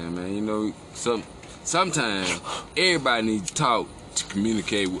sometimes, man. You know, sometimes everybody needs to talk to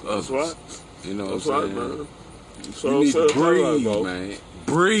communicate with others. That's right. You know That's what right, I'm saying? man. You need to breathe, bro. man.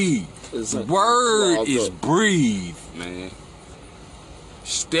 Breathe. It's The a- word it's is a- breathe, man.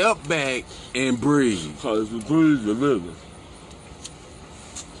 Step back and breathe. Cause we breathe, you living.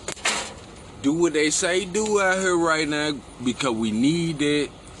 Do what they say do out here right now because we need that.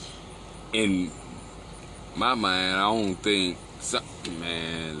 In my mind, I don't think,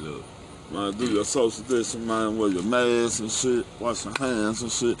 man, look. Man, do your social distance, man, wear your mask and shit, wash your hands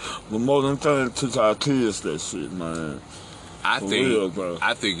and shit. But more than things, teach our kids that shit, man. I For think real, bro.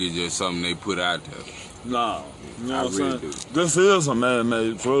 it's just something they put out there. Nah, you know I what I'm really saying? do. This is a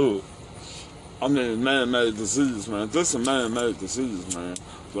man-made drug. I mean, man-made disease, man. This is a man-made disease, man.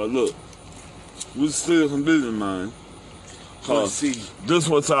 But look, we still can beat it, man. But Cause see, this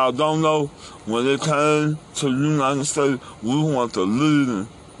what y'all don't know. When it came to the United States, we want the leading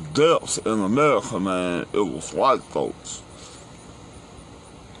depths in America, man. It was white folks.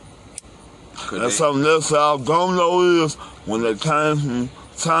 And something else y'all don't know is when they came from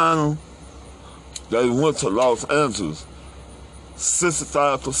China, they went to Los Angeles.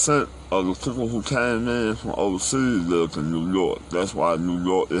 65% of the people who came in from overseas lived in New York. That's why New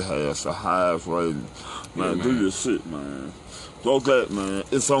York, it has the highest rating. Man, Yeah, do man. your shit, man. Go that, man.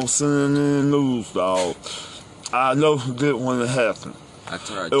 It's on CNN News, dog. I never forget when it happened. I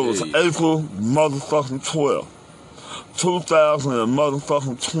tried It was April motherfucking 12th,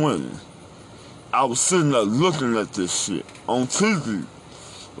 2020. I was sitting there looking at this shit on TV,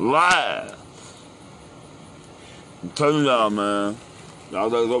 live. I'm telling y'all, man. Y'all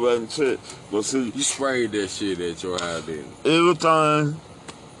gotta go back and check. But see, You sprayed that shit at your house, didn't you? everything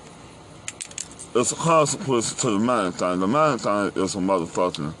is a consequence to the main thing. The main thing is a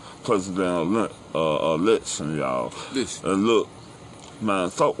motherfucking presidential election, y'all. Listen, And look, man,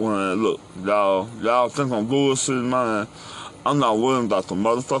 fuck man, look, y'all think I'm bullshit, man. I'm not worrying about the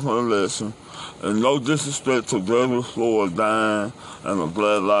motherfucking election. And no disrespect to David Floyd dying and the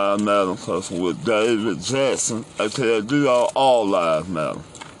Black Lives Matter person with David Jackson, aka all lives matter.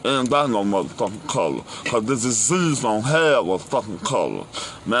 Ain't got no motherfucking color. Cause this disease don't have a fucking color.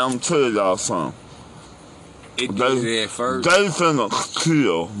 Man, I'm tell y'all something. it did it at first. They finna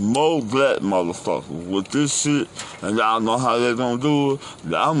kill more black motherfuckers with this shit, and y'all know how they gonna do it.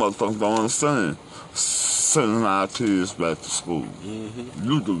 Y'all motherfuckers don't understand. Sending our kids back to school.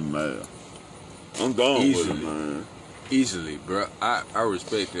 You do the math. I'm done with Easily. it, man. Easily, bro. I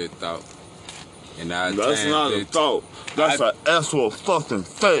respect that thought. And That's not a thought. That's an actual fucking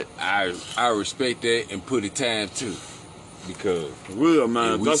fact. I respect that and put it time too. Because Real,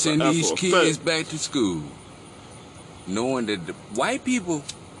 man. if we That's an send these actual kids fact. back to school, knowing that the white people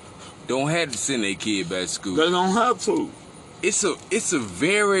don't have to send their kid back to school. They don't have to. It's a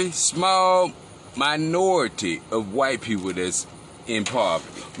very small minority of white people that's in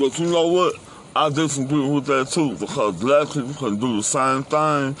poverty. But you know what? I disagree with that too, because black people can do the same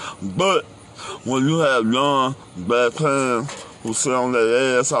thing, but when you have young black parents who sit on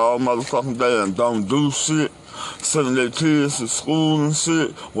their ass all motherfucking day and don't do shit, sending their kids to school and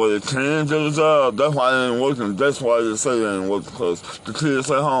shit, where they can get a job. That's why they ain't working. That's why they say they ain't working, because the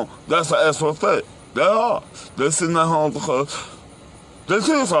kids at home. That's an actual fact. They are. They're sitting at home because their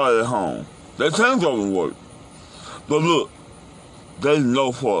kids are at home. They can't go to work. But look, they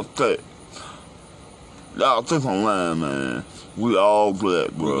know for a fact. Y'all think I'm lying, man. We all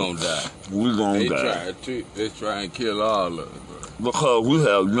black, bro. We gonna die. We gonna die. They try and kill all of us, bro. Because we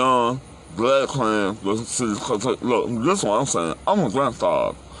have young black clans. Look, this is what I'm saying. I'm a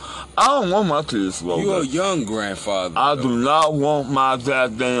grandfather. I don't want my kids to go You're there. a young grandfather. I do not want my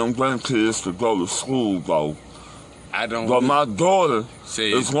goddamn grandkids to go to school, though. I don't. But my daughter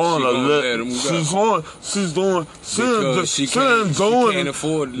is going to let them go. She's doing. She can't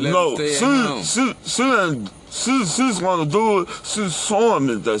afford to let them stay at home. She's going to do it. She's showing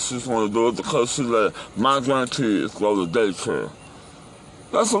me that she's going to do it because she let my grandkids go to daycare.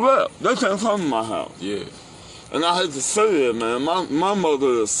 That's a wrap. They can't come to my house. Yeah. And I hate to say it, man. My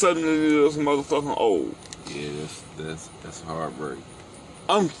mother is 70 years motherfucking old. Yeah, that's heartbreaking.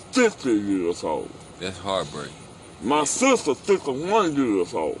 I'm 50 years old. That's heartbreaking. My sister's 51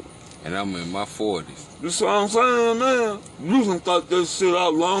 years old. And I'm in my 40s. You see what I'm saying, man? You can thought this shit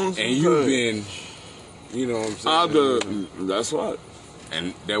out long. And you've been, you know what I'm saying? That's right.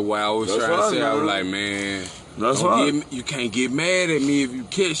 And that's why I was trying to say, I was like, man, you can't get mad at me if you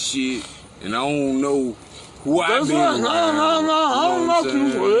catch shit, and I don't know who I been around. No, I don't knock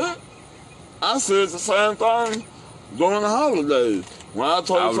you for that. I said the same thing during the holidays. When I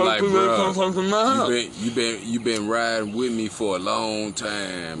told some people they come to my house. You been riding with me for a long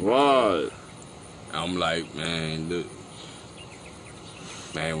time. Right. I'm like, man, look.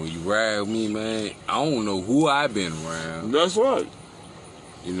 Man, when you ride with me, man, I don't know who I been around. That's right.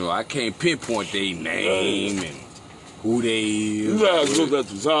 You know, I can't pinpoint their name and who they is. You gotta look at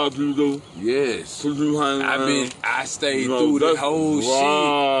the job you do. Yes. You hang around. I stayed through the whole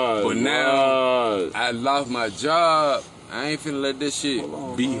shit. But now I lost my job. I ain't finna let this shit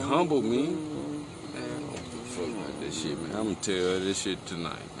be humble me. Man, I don't give a fuck about this shit, man. I'm gonna tell her this shit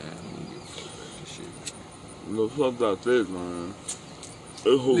tonight, man. I don't give a fuck about this shit, man. No fuck about that, man.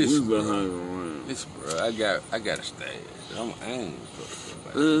 It's who we been hanging around. Listen, bro, I got a stash. I ain't fucking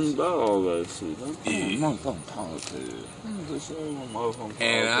about it ain't about all that shit. Yeah. Motherfucking politics.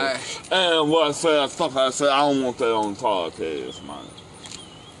 And what I say, I don't want that on podcast, man.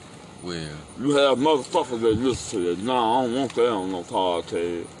 Well, you have motherfuckers that listen to it. No, I don't want that on no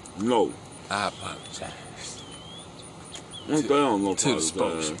podcast. No. I apologize. I want that on no to the podcast.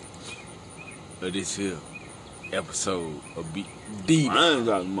 spokesman of this here episode of D. I ain't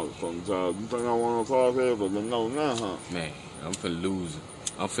got a motherfucking job. You think I want to talk here? But no now, huh? Man, I'm finna lose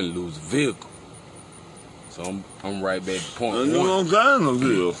a vehicle. So I'm right back to point one. And you don't got a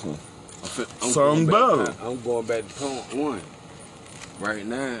vehicle. Something better. I'm going back to point one. Right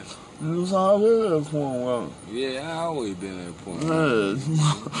now. You was already at point one. Yeah, I always been at point one.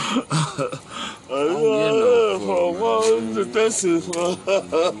 That shit.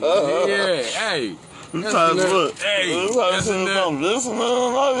 Yeah, hey. You trying to look. Hey, you trying to say something. Listen,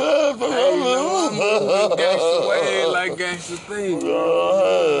 man, like that. Hey, I'm moving gangster way like gangster things.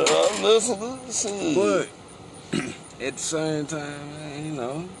 I'm listening. But at the same time, man, you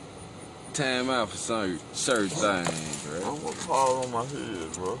know, time out for certain things, bro. I'm gonna fall on my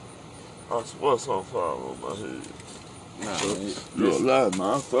head, bro. I swear something fall on my head. Nah, you're lying,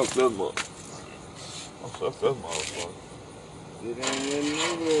 man. I fucked that motherfucker. It ain't nothing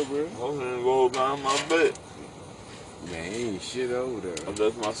over there, bro. I'm gonna roll down my bed. Man, ain't shit over there. I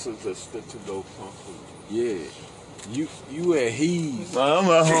left my sister stick to those comfort. Yeah. You at He's. I'm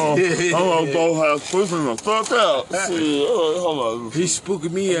at home. I'm gonna go have pushing the fuck out. See, hold on. He's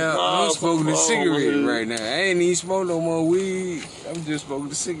spooking me out. I'm smoking a cigarette right now. I ain't even smoking no more weed. I'm just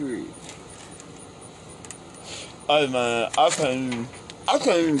smoking a cigarette. Hey man, I can't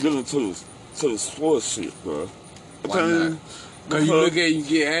even get into the sports shit, bro. Why not? Cause you look at it, you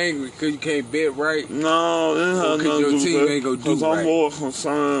get angry because you can't bet right. No, it ain't because your team ain't gonna do right. I'm more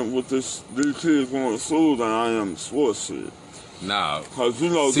concerned with these kids going to school than I am sports shit. Nah. Cause you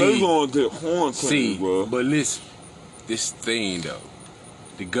know they gonna get quarantined, bro. But listen, this thing though,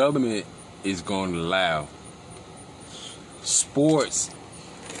 the government is gonna allow sports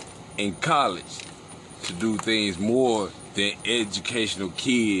in college to do things more than educational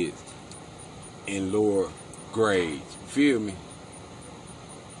kids in lower grades. Feel me?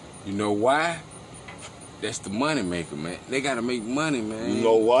 You know why? That's the money maker, man. They gotta make money, man. You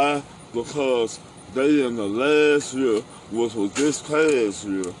know why? Because they in the last year, which was this past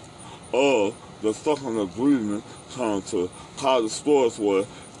year, of the fucking agreement trying to college sports where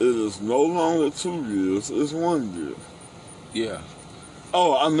It is no longer 2 years, it's 1 year. Yeah.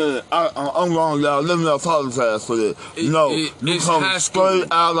 Oh, I mean, I'm wrong, y'all. Let me apologize for that. You It's come high straight school.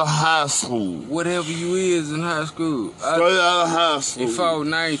 out of high school. Whatever you is in high school. Straight out of high school. If I was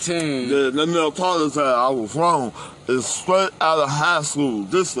 19. Yeah, let me apologize. I was wrong. It's straight out of high school.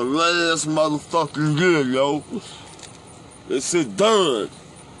 This the last motherfucking year, yo. This shit done.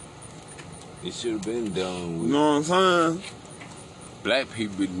 It should have been done with. You know what I'm saying? Black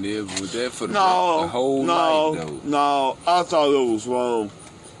people never was there for the whole life, though. No, I thought it was wrong.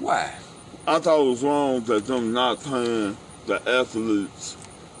 Why? I thought it was wrong that them not paying the athletes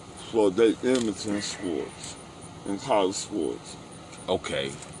for their image in sports, in college sports.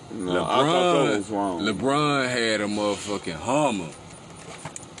 Okay. No, I thought that was wrong. LeBron had a motherfucking Hummer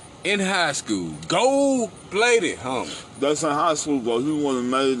in high school. Gold-plated Hummer. That's in high school, but he wouldn't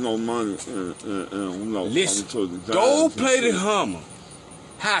made no money Listen, to the Giants gold-plated Hummer.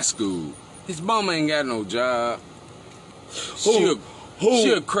 High school. His mama ain't got no job. She a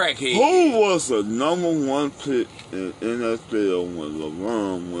crackhead. Who was the number 1 pick in NFL when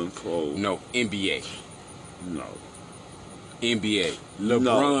LeBron went pro? No, NBA. No. NBA.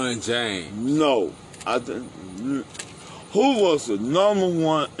 LeBron James. No. I think. Who was the number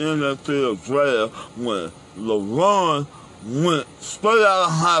 1 NFL draft when LeBron went straight out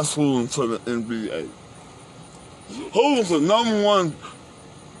of high school into the NBA? Who was the number 1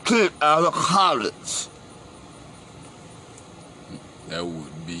 pick out of college? That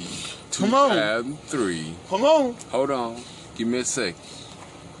would be Come on. 2003. Come on. Hold on. Give me a second.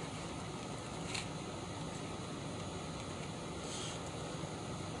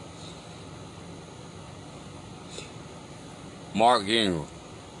 Mark Ingram.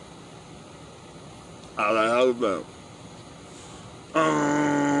 Out of Alabama.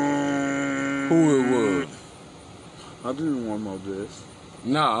 Who it was? I didn't want my best.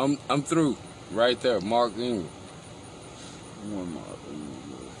 Nah, I'm through. Right there, Mark Ingram.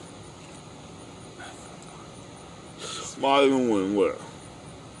 Mark Ingram went where?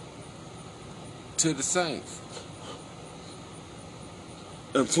 To the Saints.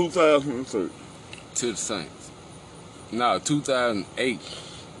 In 2003. To the Saints. No, 2008.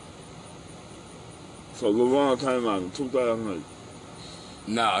 So LeBron came out in 2008.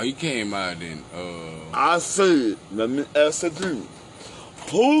 No, he came out in I said, let me ask again.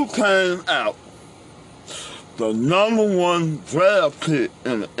 Who came out the number 1 draft pick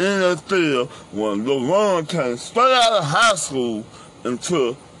in the NFL when LeBron came straight out of high school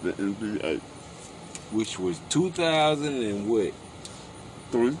into the NBA? which was 2000 and what?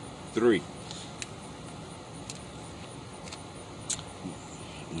 3.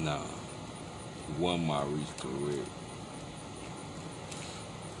 Nah. One Maurice correct.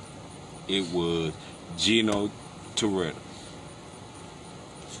 It was Gino Toretta.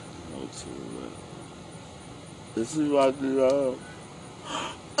 Is he right there? Who it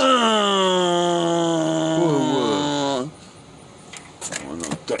was? Oh, no,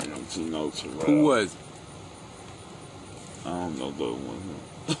 damn, Gino Toretta. Who was it? I don't know that one.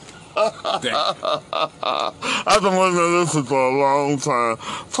 Damn. I've been wanting to listen for a long time.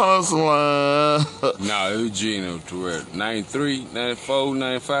 Punchline. No, it was Gino Toretta. 93, 94,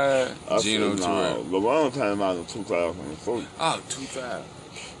 95, Gino Toretta. No, LeBron came out in 2003. Oh, 2000.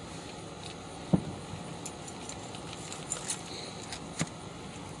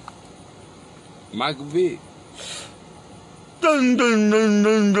 Michael Vick. Dun, dun, dun,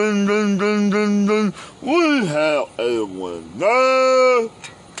 dun, dun, dun, dun, dun, dun. We have a winner.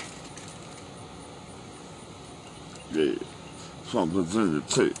 Yeah, from Virginia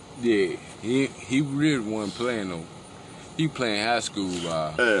Tech. Yeah, he really wasn't playing no. He playing high school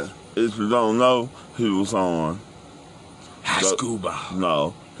ball. Yeah, if you don't know, he was on. High school ball.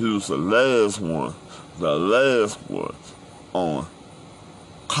 No, he was the last one. The last one on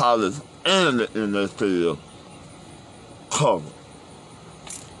college and the NFL cover.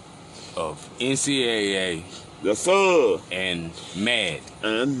 Of NCAA Yes, sir. and Mad.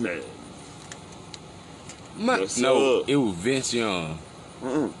 And man. Yes, No, sir. it was Vince Young.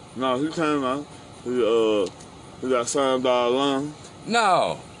 No, he came out. He got signed by Atlanta.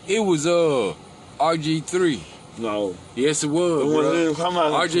 No, it was RG3. No. Yes, it was. When Bro. he didn't come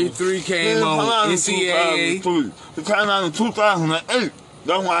out RG3 came on NCAA. 2003. He came out in 2008.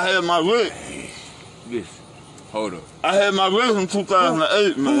 That's when I had my rig. Listen, hold up. I had my rig in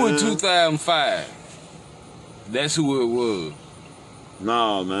 2008, man. Who in 2005? That's who it was.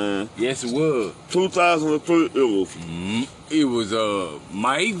 Nah, man. Yes, it was. 2003, it was. It was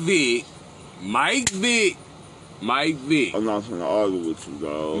Mike Vick. Mike Vick. I'm not gonna argue with you,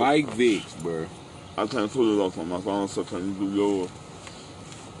 dog. Mike Vick, bro. I can't put it up on my phone, so can you do yours?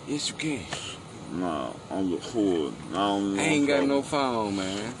 Yes, you can. Nah, I'm recording. I ain't got no phone,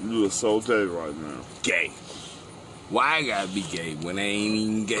 man. You are so gay right now. Gay. Why I gotta be gay when I ain't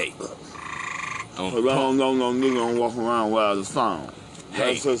even gay? Cause I don't know no nigga don't walk around without his phone.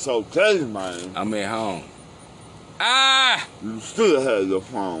 Hey. That's just so gay, man. I'm at home. Ah! You still have your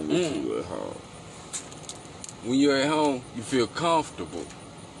phone with you at home. When you're at home, you feel comfortable.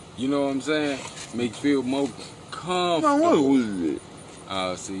 You know what I'm saying? Make you feel more comfortable. Now, what was it?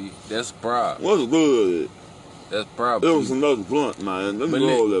 Oh, see, that's a problem. What's good with it? That's a problem. It was another blunt, man. Let me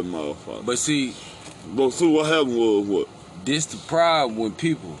roll that motherfucker. But see, what happened was what? this the problem when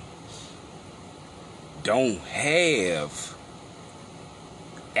people don't have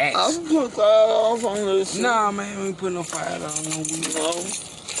I access. can put that off on this shit. Nah, man, we ain't put no fire on no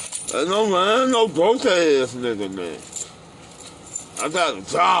weed. No, man, no broke ass nigga, man. I got a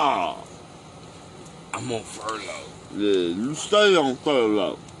job. I'm on furlough. Yeah, you stay on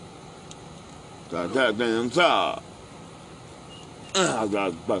furlough. Got that damn job. And I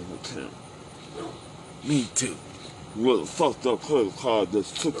got a bank account. Me too. With a fucked up credit card that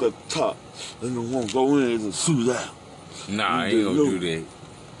took the top and don't want to go in and shoot out. Nah, I ain't gonna do that.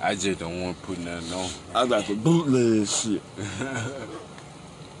 I just don't want to put nothing on. I got the bootleg shit.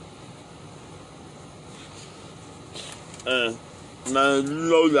 And now you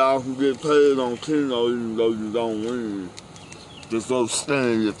know y'all can get paid on Keno even though you don't win. Just go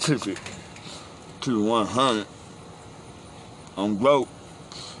stand your ticket to 100 on broke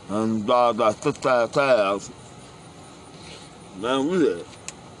and blah blah 55,000. Man, we at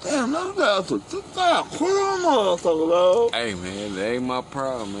damn, those guys are 55 quid on motherfucker, dog. Hey, man, that ain't my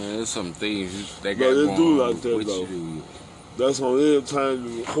problem, man. There's some things that But got they going do on like that, with though. you do. That's on every time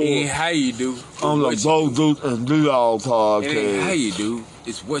you record. It ain't how you do. On the Boduke and D-All podcast. It ain't how you do.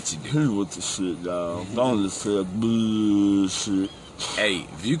 It's what you do. He with the shit, y'all. Don't just say bullshit. Hey,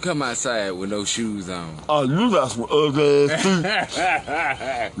 if you come outside with no shoes on. Oh, you got some ugly ass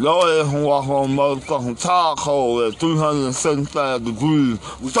feet. Your ass can walk on motherfucking charcoal at 375 degrees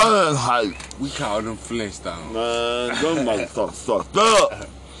Fahrenheit. We call them Flintstones. Man, them motherfuckers fucked up.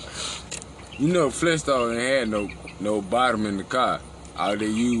 You know, Flintstone ain't had no bottom in the car. All they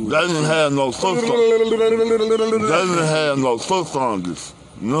used. They didn't have no foot on. They didn't have no foot on this.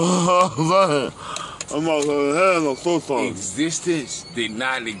 You know what I'm saying? I'm not gonna have no foot on this. Existence did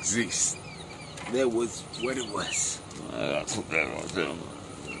not exist. That was what it was. I took that right there.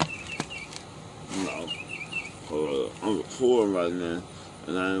 No. I'm recording right now,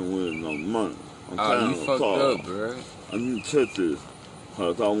 and I ain't winning no money. I'm Oh, you paying fucked car. up, bro. I need to check this.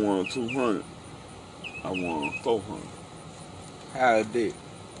 Cause I won 200. I won 400. How it did?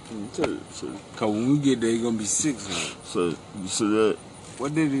 Can you tell you? See, Cause when we get there, it's gonna be 600. so you see that?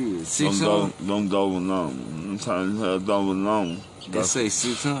 What did it is? Them 600? double numbers. Sometimes you have double numbers. They say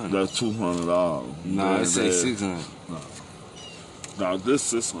 600. That's $200. Nah, it say 600. Now this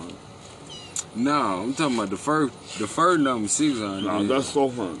 600. No, I'm talking about the first number 600. Nah, that's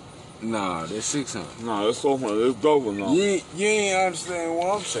 400. Nah, that's 600. Nah, that's 400. It's double numbers. You ain't understand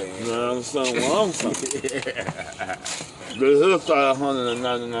what I'm saying. You understand what I'm saying? This is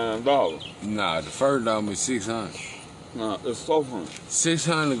 $599. Nah, the first number is 600. Nah, it's 400.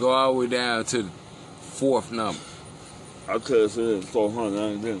 600 go all the way down to the fourth number. I tell you, it's 400. I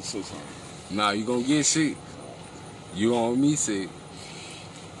ain't getting 600. Nah, you gonna get 6. You on me 6.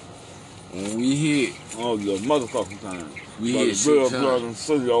 When we hit, Oh, your motherfucking time. we But hit the real 600. brother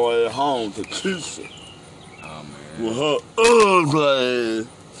send your ass home to Keisha Oh man. with her ugly ass.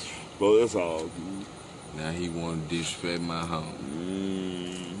 But it's all good. Now he wanna disrespect my home.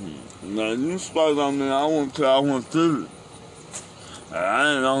 Now you spite on me, I want to.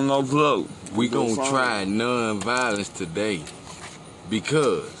 I ain't on no blow. We gonna try non-violence today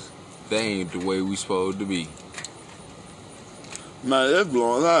because that ain't the way we supposed to be. Man, it's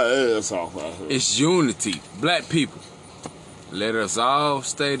blowing our ass off out here. It's unity. Black people, let us all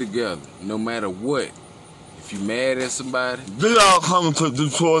stay together no matter what. If you mad at somebody, They all coming to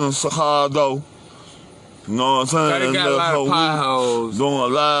Detroit and Chicago. You know what I'm saying? they got a lot of potholes. Doing a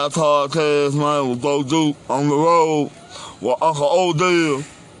live podcast, man, with Boduke on the road with Uncle Odell.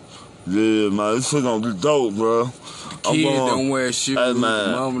 Yeah, man, this shit gonna be dope, bro. Kids don't wear shoes. Hey,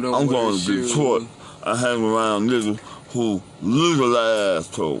 man, Mama don't I'm wear going to shoes. Detroit. I hang around niggas who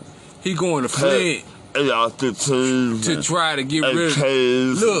legalized to He going to Flint AR-15s to try to get rid of.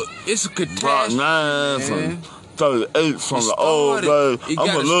 AKs, Look, it's a Block catastrophe. 9s man. and 38s from the old days. It I'ma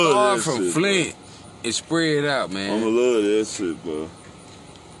got to love start that from shit, Flint and spread out, I'ma man. love that shit, bro.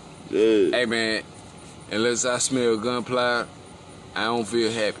 Yeah. Hey, man, unless I smell gunpowder, I don't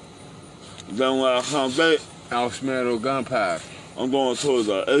feel happy. Then when I come back, I don't smell no gunpowder. I'm going towards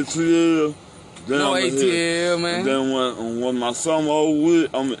the ATL. Then No I'm ATL, man. And then when my summer over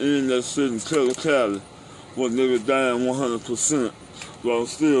with, I'm in that shit in Cali with nigga down 100%. But I'm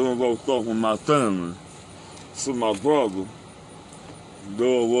still gonna go stuff with my family. So my brother,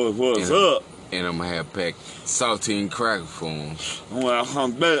 dude, what's up? And I'm gonna have packed saltine cracker for him. When I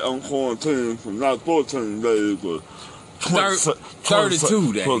come back, I'm quarantined for not 14 days, but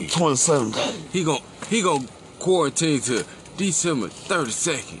 32 days. For 27 days. He gon' quarantine to December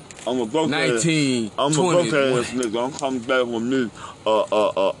 32nd. I'm a broke ass nigga. I'm coming back with me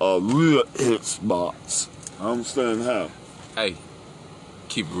a real Xbox. I understand how. Hey,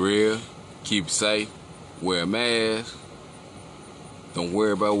 keep it real, keep it safe, wear a mask. Don't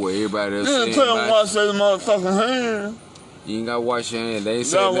worry about what everybody else saying. You tell them wash their motherfucking hands. You ain't gotta wash your hands. They ain't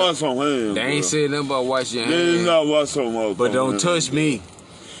saying nothing. Wash your hands. They ain't saying nothing about wash your hands. They ain't not wash your motherfucking But don't touch me.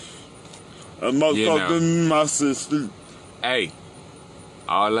 And motherfucker, give me my sister. Hey,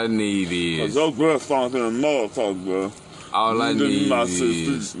 all I need is. Cause your breath funky and motherfucker, bro. All I need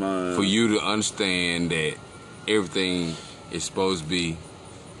is for you to understand that everything is supposed to be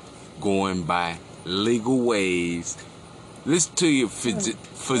going by legal ways. Listen to your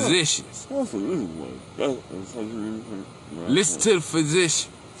physicians. What's a legal way? Listen to the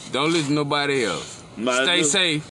physician. Don't listen to nobody else. Stay safe.